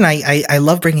reason I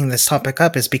love bringing this topic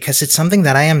up is because it's something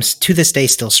that I am to this day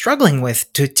still struggling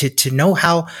with to know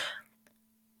how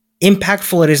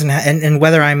impactful it is and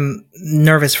whether I'm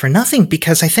nervous for nothing,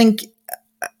 because I think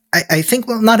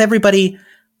well, not everybody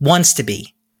wants to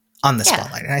be on the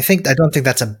spotlight. And I don't think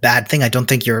that's a bad thing. I don't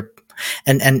think you're,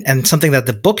 and something that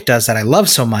the book does that I love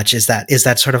so much is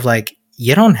that sort of like,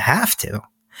 you don't have to.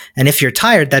 And if you're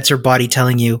tired, that's your body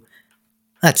telling you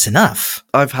that's enough.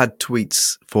 I've had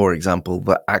tweets, for example,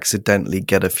 that accidentally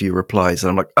get a few replies and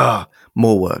I'm like,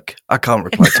 more work. I can't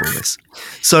reply to all this.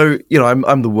 So,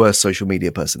 I'm the worst social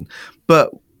media person. But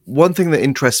one thing that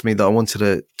interests me that I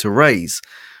wanted to raise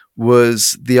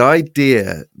was the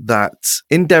idea that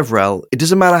in DevRel, it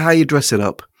doesn't matter how you dress it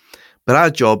up, but our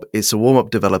job is to warm up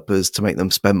developers to make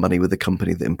them spend money with the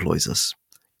company that employs us.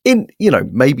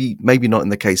 Maybe not in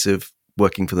the case of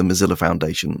working for the Mozilla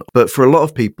Foundation, but for a lot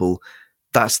of people,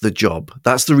 that's the job.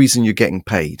 That's the reason you're getting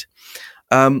paid.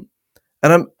 And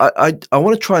I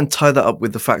want to try and tie that up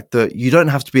with the fact that you don't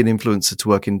have to be an influencer to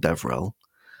work in DevRel,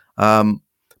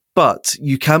 but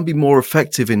you can be more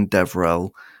effective in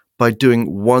DevRel by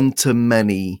doing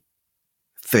one-to-many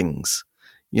things.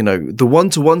 The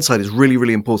one-to-one side is really,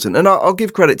 really important. And I'll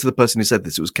give credit to the person who said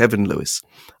this. It was Kevin Lewis,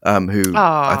 who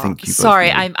I think you both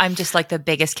know. I'm just like the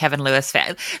biggest Kevin Lewis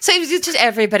fan. So it was just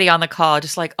everybody on the call,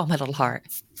 just like, oh, my little heart.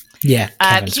 Yeah,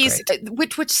 Kevin's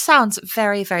great. Which sounds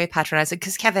very, very patronizing,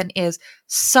 because Kevin is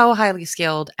so highly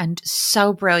skilled and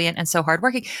so brilliant and so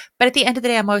hardworking. But at the end of the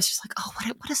day, I'm always just like, oh,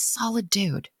 what a solid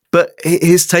dude. But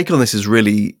his take on this is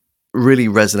really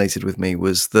resonated with me,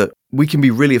 was that we can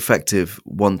be really effective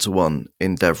one-to-one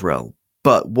in DevRel.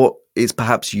 But what is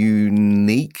perhaps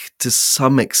unique to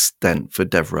some extent for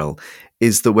DevRel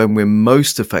is that when we're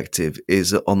most effective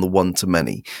is on the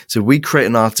one-to-many. So we create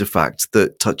an artifact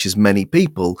that touches many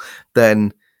people,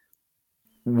 then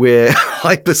we're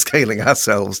hyperscaling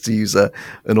ourselves, to use an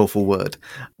awful word.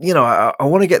 I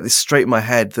want to get this straight in my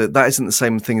head that isn't the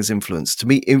same thing as influence. To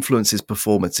me, influence is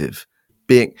performative.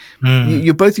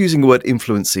 You're both using the word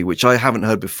influency, which I haven't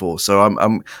heard before, so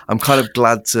I'm kind of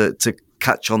glad to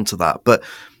catch on to that. But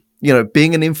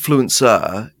being an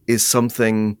influencer is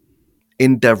something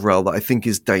in DevRel that I think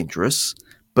is dangerous,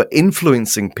 but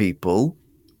influencing people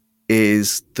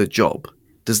is the job.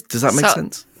 Does that make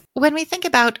sense? When we think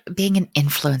about being an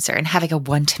influencer and having a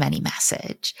one-to-many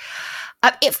message,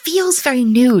 it feels very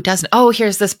new, doesn't it? Oh,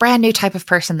 here's this brand new type of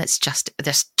person that's just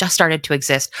started to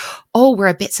exist. Oh, we're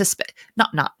a bit suspicious.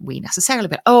 Not we necessarily,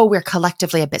 but we're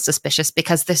collectively a bit suspicious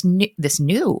because this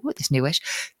newish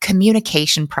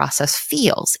communication process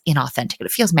feels inauthentic.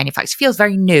 It feels manufactured. It feels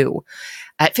very new.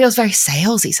 It feels very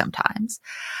salesy sometimes.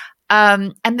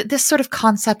 And this sort of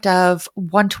concept of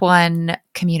one-to-one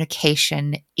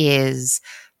communication is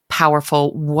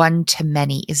powerful.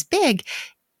 One-to-many is big.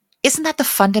 Isn't that the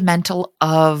fundamental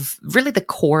of really the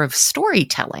core of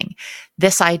storytelling?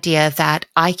 This idea that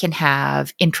I can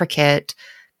have intricate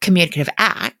communicative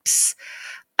acts,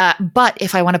 but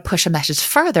if I want to push a message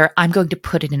further, I'm going to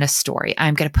put it in a story.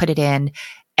 I'm going to put it in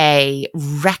a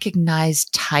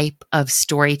recognized type of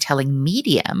storytelling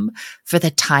medium for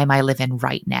the time I live in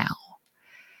right now.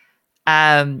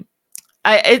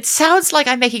 It sounds like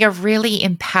I'm making a really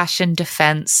impassioned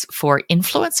defense for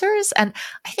influencers, and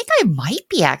I think I might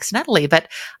be accidentally, but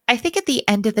I think at the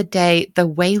end of the day, the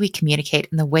way we communicate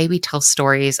and the way we tell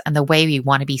stories and the way we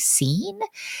want to be seen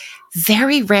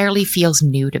very rarely feels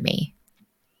new to me.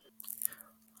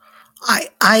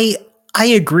 I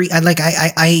agree.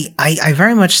 I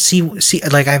very much see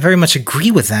like I very much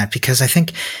agree with that, because I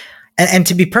think, and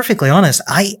to be perfectly honest,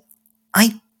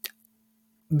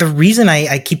 the reason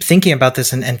I keep thinking about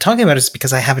this and talking about it is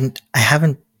because I haven't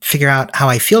figured out how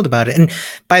I feel about it. And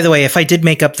by the way, if I did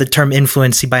make up the term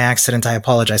influency by accident, I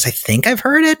apologize. I think I've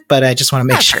heard it, but I just want to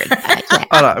make sure.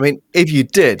 Yeah. I mean, if you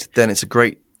did, then it's a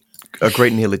great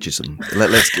neologism.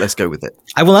 Let's go with it.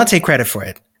 I will not take credit for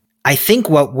it. I think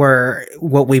what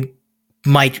we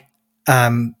might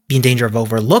be in danger of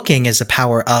overlooking is the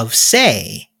power of,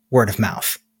 say, word of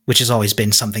mouth, which has always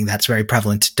been something that's very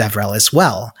prevalent to DevRel as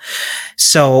well.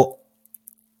 So,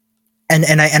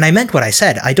 and I meant what I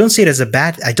said. I don't see it as a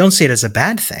bad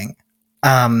thing.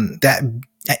 That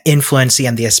influency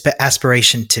and the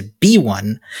aspiration to be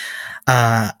one,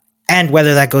 and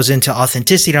whether that goes into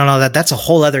authenticity and all that, that's a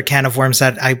whole other can of worms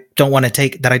that I don't want to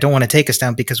take us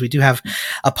down, because we do have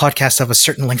a podcast of a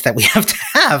certain length that we have to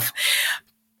have.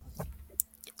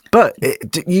 But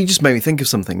you just made me think of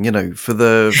something,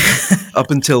 for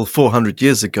up until 400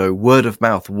 years ago, word of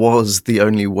mouth was the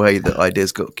only way that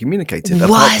ideas got communicated.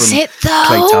 Was it though?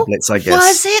 Clay tablets, I guess.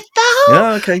 Was it though?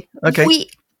 Yeah, okay.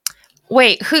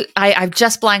 Wait, who? I've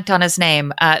just blanked on his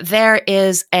name. There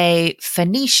is a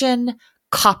Phoenician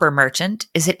copper merchant.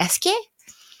 Is it Esquier?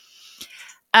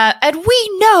 And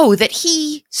we know that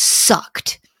he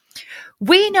sucked.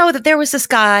 We know that there was this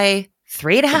guy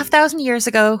 3,500 years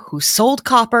ago who sold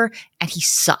copper and he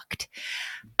sucked.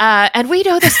 And we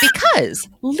know this because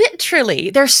literally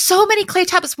there's so many clay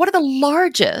tablets. One of the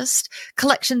largest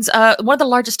collections, one of the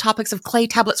largest topics of clay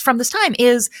tablets from this time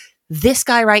is this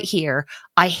guy right here.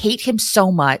 I hate him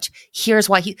so much. Here's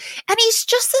why and he's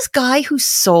just this guy who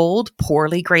sold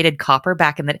poorly graded copper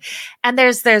back in the, and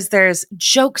there's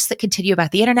jokes that continue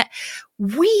about the internet.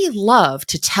 We love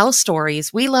to tell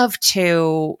stories. We love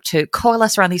to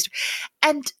coalesce around these.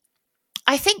 And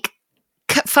I think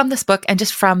from this book and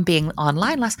just from being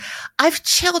online last, I've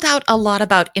chilled out a lot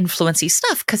about influency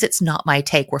stuff because it's not my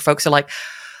take, where folks are like,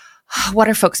 what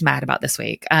are folks mad about this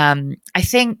week? I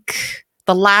think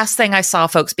the last thing I saw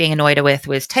folks being annoyed with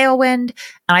was Tailwind.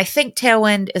 And I think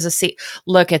Tailwind is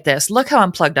look at this. Look how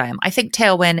unplugged I am. I think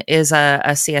Tailwind is a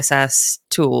CSS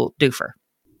tool doofer.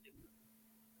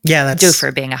 Yeah, that's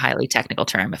doofer being a highly technical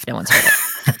term if no one's heard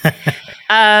it.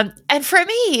 And for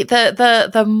me,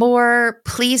 the more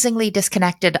pleasingly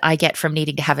disconnected I get from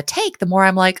needing to have a take, the more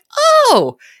I'm like,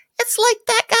 oh, it's like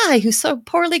that guy who sold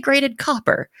poorly graded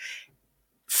copper.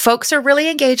 Folks are really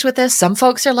engaged with this. Some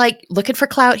folks are like looking for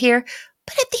clout here.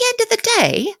 But at the end of the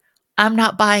day, I'm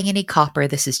not buying any copper.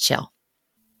 This is chill.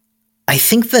 I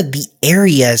think that the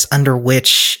areas under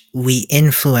which we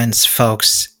influence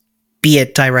folks, be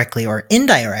it directly or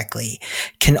indirectly,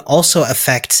 can also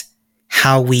affect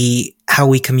how we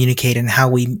communicate and how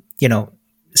we,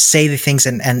 say the things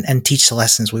and teach the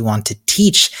lessons we want to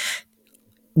teach,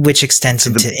 which extends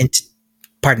into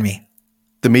pardon me.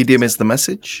 The medium is the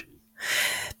message?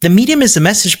 The medium is the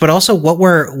message, but also what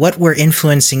we're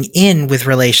influencing in with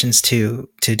relations to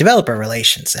developer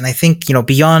relations. And I think,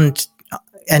 beyond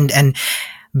and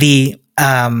the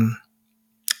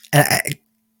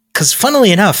because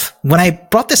funnily enough, when I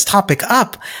brought this topic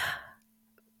up,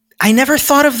 I never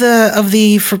thought of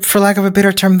the for lack of a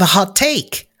better term, the hot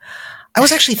take. I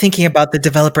was actually thinking about the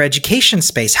developer education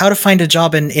space, how to find a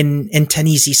job in 10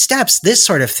 easy steps, this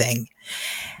sort of thing.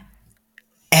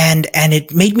 And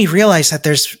it made me realize that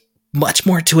there's much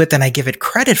more to it than I give it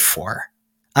credit for.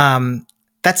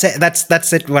 That's it.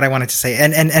 That's it. What I wanted to say.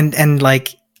 And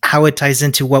like how it ties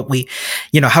into what we,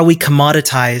 how we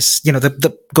commoditize,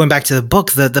 the going back to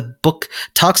the book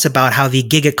talks about how the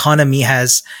gig economy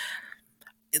has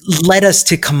led us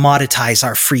to commoditize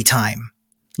our free time.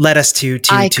 Led us to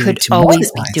I could to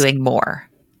always be monetize. doing more.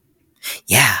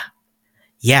 Yeah.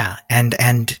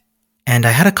 And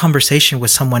I had a conversation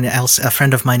with someone else, a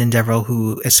friend of mine in DevRel,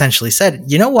 who essentially said,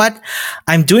 you know what?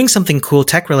 I'm doing something cool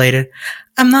tech related.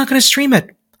 I'm not going to stream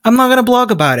it. I'm not going to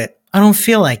blog about it. I don't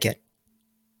feel like it.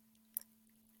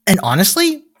 And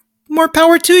honestly, more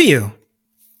power to you.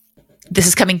 This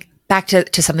is coming back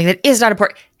to something that is not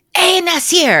important. Hey,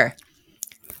 Nasir.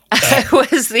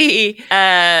 was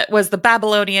the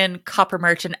Babylonian copper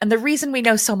merchant. And the reason we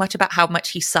know so much about how much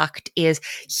he sucked is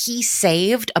he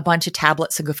saved a bunch of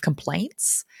tablets of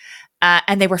complaints,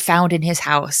 and they were found in his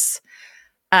house.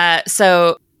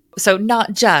 So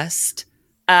not just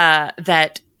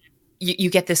that you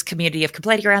get this community of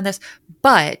complaining around this,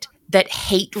 but that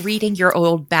hate reading your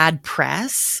old bad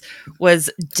press was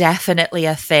definitely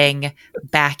a thing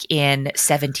back in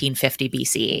 1750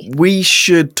 BCE. We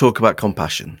should talk about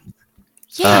compassion.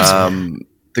 Yeah.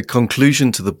 The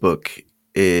conclusion to the book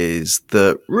is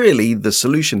that really the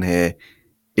solution here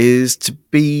is to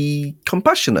be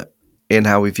compassionate in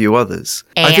how we view others.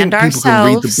 And I think people can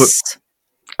read the book. ourselves.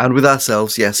 And with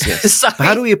ourselves, yes. Sorry. But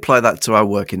how do we apply that to our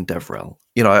work in DevRel?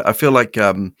 You know, I feel like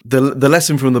the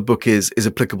lesson from the book is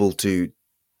applicable to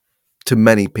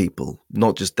many people,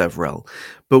 not just DevRel.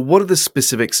 But what are the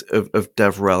specifics of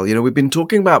DevRel? You know, we've been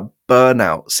talking about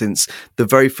burnout since the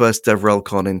very first DevRel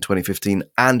Con in 2015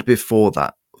 and before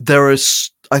that. There are,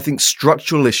 I think,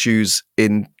 structural issues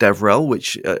in DevRel,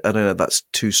 which I don't know if that's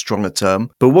too strong a term.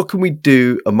 But what can we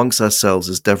do amongst ourselves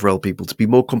as DevRel people to be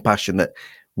more compassionate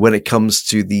when it comes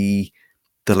to the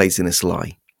laziness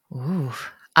lie? Ooh.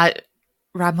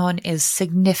 Ramon is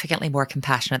significantly more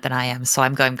compassionate than I am, so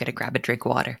I'm going to grab a drink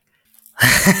of water.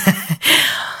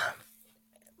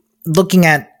 Looking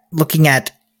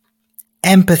at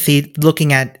empathy,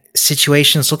 looking at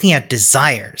situations, looking at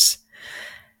desires,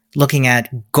 looking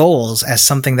at goals as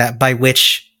something that by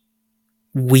which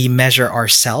we measure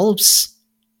ourselves,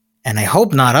 and I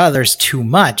hope not others too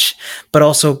much, but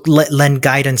also lend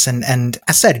guidance and as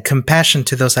I said, compassion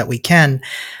to those that we can.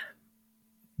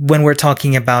 When we're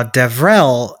talking about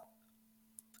DevRel,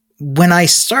 when I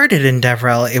started in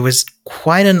DevRel, it was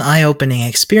quite an eye-opening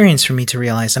experience for me to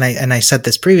realize, and I said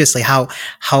this previously, how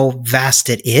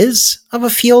vast it is of a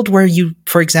field where you,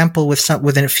 for example,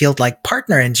 within a field like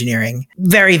partner engineering,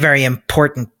 very, very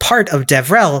important part of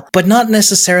DevRel, but not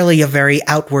necessarily a very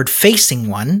outward-facing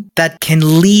one that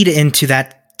can lead into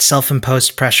that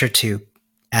self-imposed pressure to,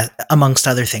 amongst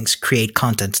other things, create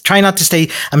content. I'm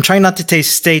trying not to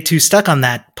stay too stuck on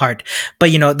that part, but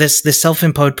you know, this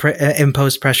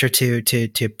self-imposed pressure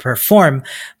to perform.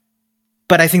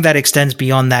 But I think that extends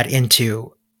beyond that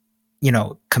into, you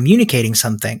know, communicating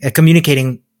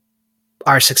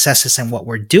our successes and what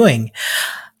we're doing.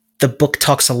 The book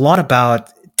talks a lot about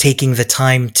taking the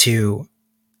time to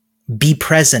be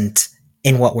present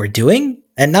in what we're doing.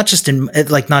 And not just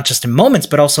in moments,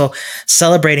 but also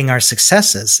celebrating our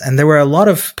successes. And there were a lot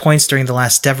of points during the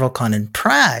last DevRelCon in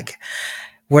Prague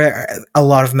where a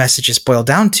lot of messages boil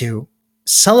down to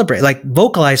celebrate, like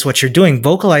vocalize what you're doing,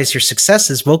 vocalize your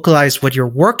successes, vocalize what you're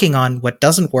working on, what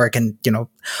doesn't work, and you know,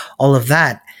 all of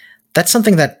that. That's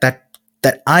something that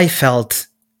I felt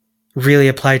really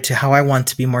applied to how I want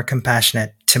to be more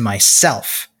compassionate to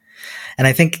myself. And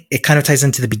I think it kind of ties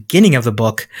into the beginning of the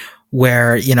book,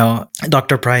 where, you know,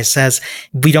 Dr. Price says,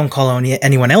 we don't call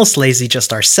anyone else lazy,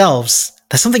 just ourselves.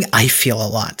 That's something I feel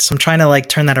a lot. So I'm trying to like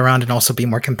turn that around and also be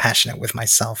more compassionate with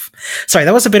myself. Sorry,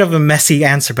 that was a bit of a messy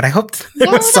answer, but I hope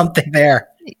there was something there.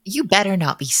 You better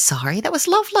not be sorry. That was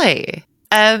lovely.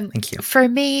 Thank you. For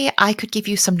me, I could give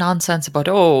you some nonsense about,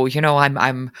 you know,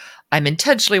 I'm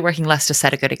intentionally working less to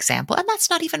set a good example. And that's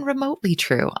not even remotely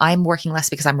true. I'm working less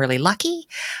because I'm really lucky.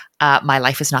 My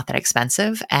life is not that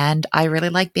expensive. And I really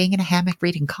like being in a hammock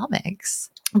reading comics.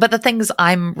 But the things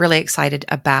I'm really excited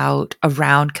about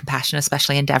around compassion,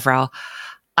 especially in DevRel,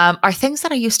 are things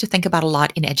that I used to think about a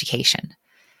lot in education.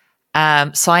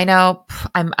 So I know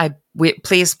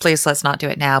please, let's not do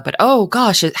it now. But oh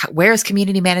gosh, where's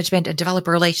community management and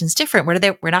developer relations different? We're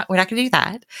not going to do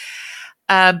that.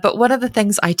 But one of the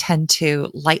things I tend to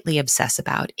lightly obsess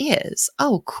about is,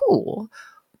 oh, cool.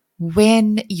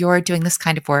 When you're doing this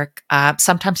kind of work,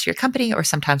 sometimes for your company or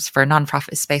sometimes for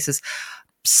nonprofit spaces,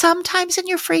 sometimes in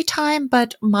your free time,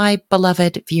 but my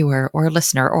beloved viewer or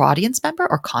listener or audience member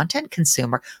or content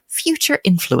consumer, future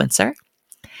influencer,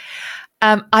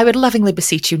 I would lovingly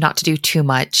beseech you not to do too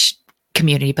much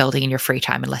community building in your free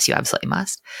time unless you absolutely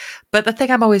must. But the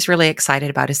thing I'm always really excited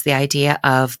about is the idea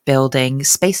of building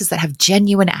spaces that have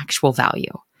genuine actual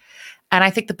value. And I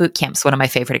think the boot camp's one of my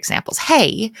favorite examples.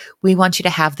 Hey, we want you to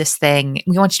have this thing.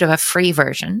 We want you to have a free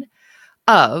version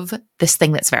of this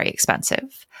thing that's very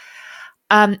expensive.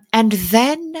 And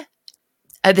then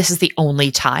this is the only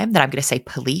time that I'm going to say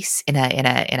police in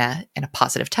a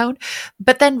positive tone,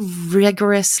 but then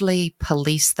rigorously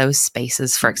police those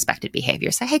spaces for expected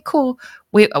behavior. Say, hey, cool,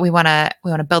 we want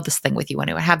to build this thing with you. We want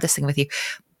to have this thing with you,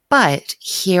 but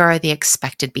here are the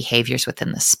expected behaviors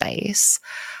within the space.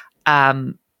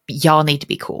 Y'all need to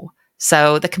be cool.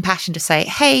 So the compassion to say,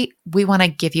 hey, we want to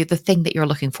give you the thing that you're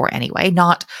looking for anyway,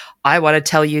 not I want to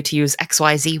tell you to use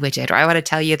XYZ widget, or I want to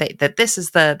tell you that this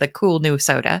is the cool new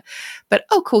soda, but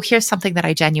oh, cool, here's something that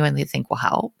I genuinely think will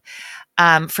help.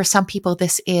 For some people,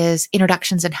 this is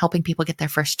introductions and helping people get their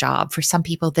first job. For some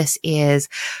people, this is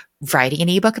writing an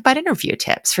ebook about interview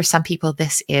tips. For some people,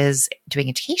 this is doing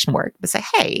education work, but say,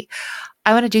 hey,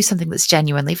 I want to do something that's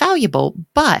genuinely valuable,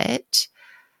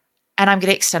 and I'm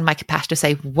going to extend my compassion to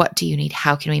say, what do you need?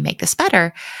 How can we make this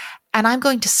better? And I'm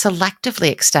going to selectively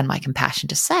extend my compassion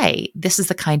to say, this is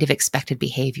the kind of expected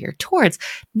behavior towards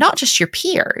not just your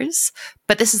peers,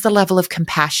 but this is the level of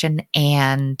compassion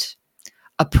and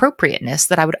appropriateness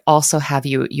that I would also have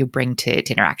you bring to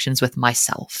interactions with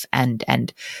myself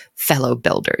and fellow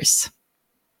builders.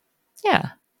 Yeah.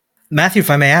 Matthew, if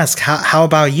I may ask, how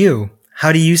about you?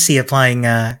 How do you see applying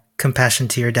compassion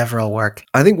to your DevRel work?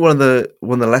 I think one of the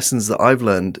lessons that I've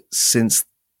learned since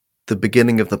the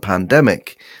beginning of the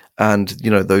pandemic and,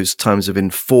 those times of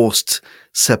enforced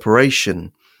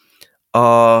separation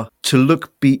are to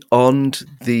look beyond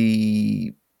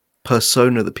the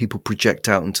persona that people project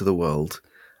out into the world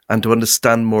and to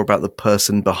understand more about the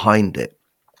person behind it.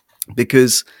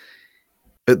 Because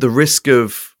at the risk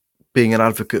of being an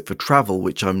advocate for travel,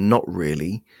 which I'm not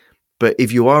really, but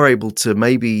if you are able to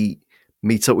maybe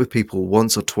meet up with people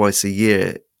once or twice a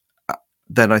year,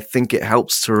 then I think it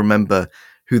helps to remember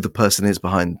who the person is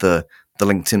behind the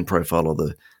LinkedIn profile or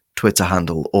the Twitter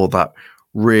handle or that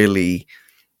really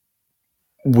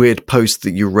weird post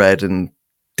that you read and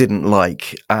didn't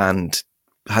like and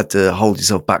had to hold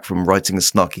yourself back from writing a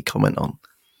snarky comment on.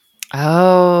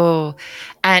 Oh,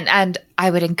 and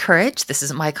I would encourage, this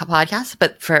isn't my podcast,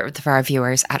 but for our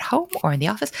viewers at home or in the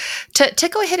office, to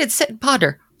go ahead and sit and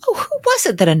ponder. Oh, who was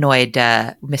it that annoyed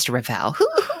Mr. Ravel?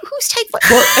 Who's take?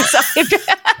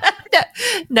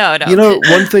 No.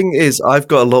 One thing is I've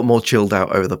got a lot more chilled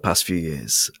out over the past few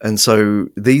years, and so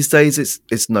these days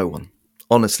it's no one.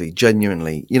 Honestly,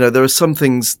 genuinely, there are some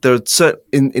things. There are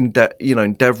certain in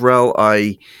DevRel,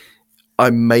 I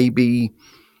may be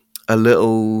a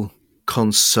little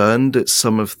concerned at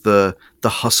some of the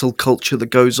hustle culture that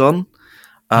goes on.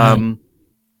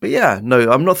 But yeah, no,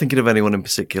 I'm not thinking of anyone in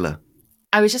particular.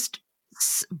 I was just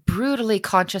brutally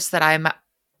conscious that I'm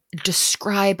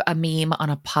describe a meme on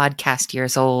a podcast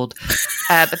years old,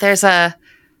 but there's a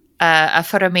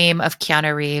photo meme of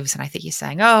Keanu Reeves, and I think he's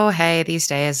saying, "Oh, hey, these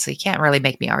days you can't really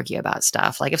make me argue about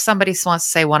stuff. Like if somebody wants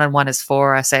to say 1 and 1 is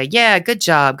 4, I say, yeah, good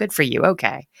job, good for you,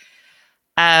 okay."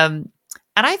 And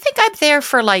I think I'm there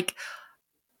for like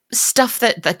stuff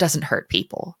that doesn't hurt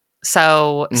people.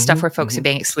 So stuff where folks are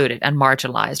being excluded and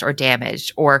marginalized or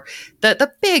damaged, or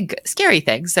the big scary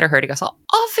things that are hurting us. I'll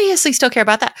obviously still care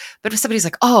about that. But if somebody's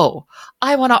like, "Oh,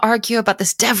 I want to argue about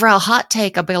this DevRel hot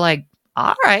take," I'll be like,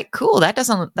 "All right, cool. That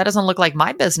doesn't look like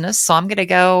my business. So I'm gonna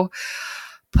go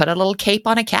put a little cape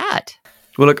on a cat."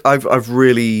 Well, look, I've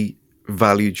really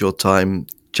valued your time,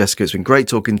 Jessica. It's been great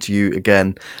talking to you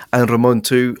again, and Ramon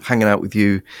too. Hanging out with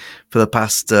you for the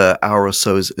past hour or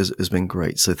so has been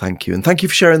great. So thank you, and thank you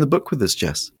for sharing the book with us,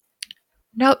 Jess.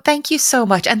 No, thank you so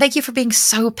much, and thank you for being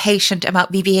so patient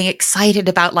about me being excited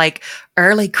about like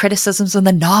early criticisms in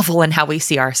the novel and how we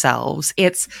see ourselves.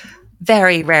 It's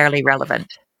very rarely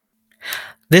relevant.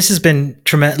 This has been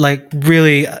tremendous, like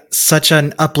really such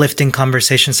an uplifting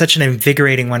conversation, such an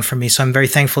invigorating one for me. So I'm very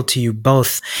thankful to you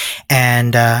both.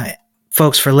 And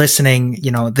folks, for listening,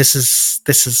 this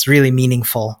is really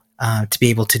meaningful to be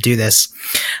able to do this.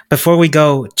 Before we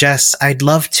go, Jess, I'd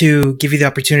love to give you the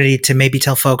opportunity to maybe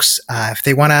tell folks if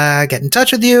they want to get in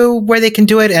touch with you, where they can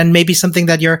do it, and maybe something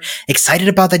that you're excited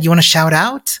about that you want to shout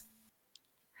out.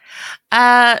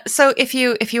 So if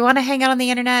you want to hang out on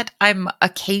the internet, I'm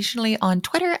occasionally on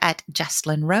Twitter at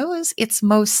Jesslyn Rose. It's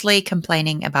mostly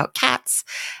complaining about cats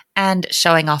and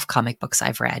showing off comic books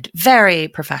I've read. Very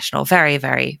professional, very,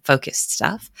 very focused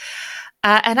stuff.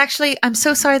 And actually, I'm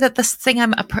so sorry that this thing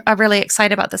I'm really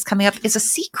excited about this coming up is a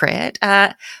secret.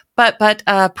 But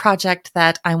a project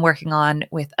that I'm working on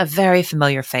with a very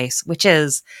familiar face, which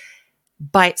is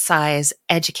bite-sized,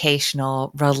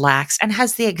 educational, relaxed, and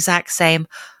has the exact same,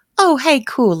 "Oh, hey,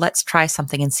 cool, let's try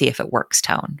something and see if it works"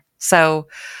 tone. So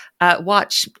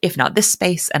watch, if not this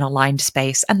space, an aligned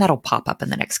space, and that'll pop up in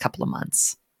the next couple of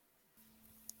months.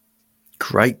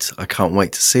 Great. I can't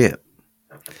wait to see it.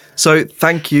 So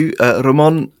thank you.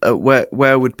 Ramon,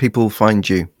 where would people find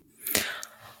you?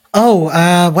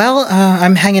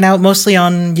 I'm hanging out mostly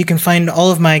you can find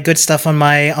all of my good stuff on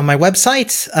my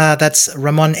website. That's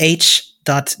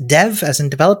ramonh.dev as in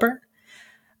developer.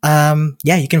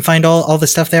 You can find all the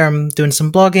stuff there. I'm doing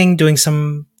some blogging, doing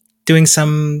some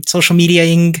social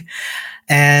mediaing,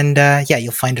 And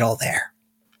you'll find it all there.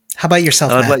 How about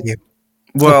yourself, And Matthew?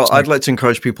 I'd like to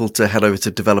encourage people to head over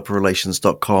to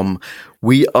developerrelations.com.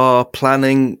 We are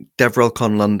planning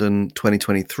DevRelCon London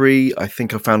 2023. I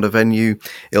think I found a venue.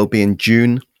 It'll be in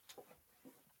June.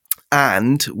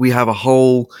 And we have a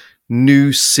whole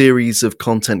new series of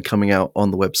content coming out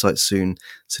on the website soon.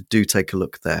 So do take a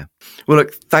look there. Well,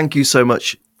 look, thank you so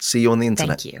much. See you on the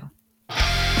internet. Thank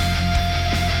you.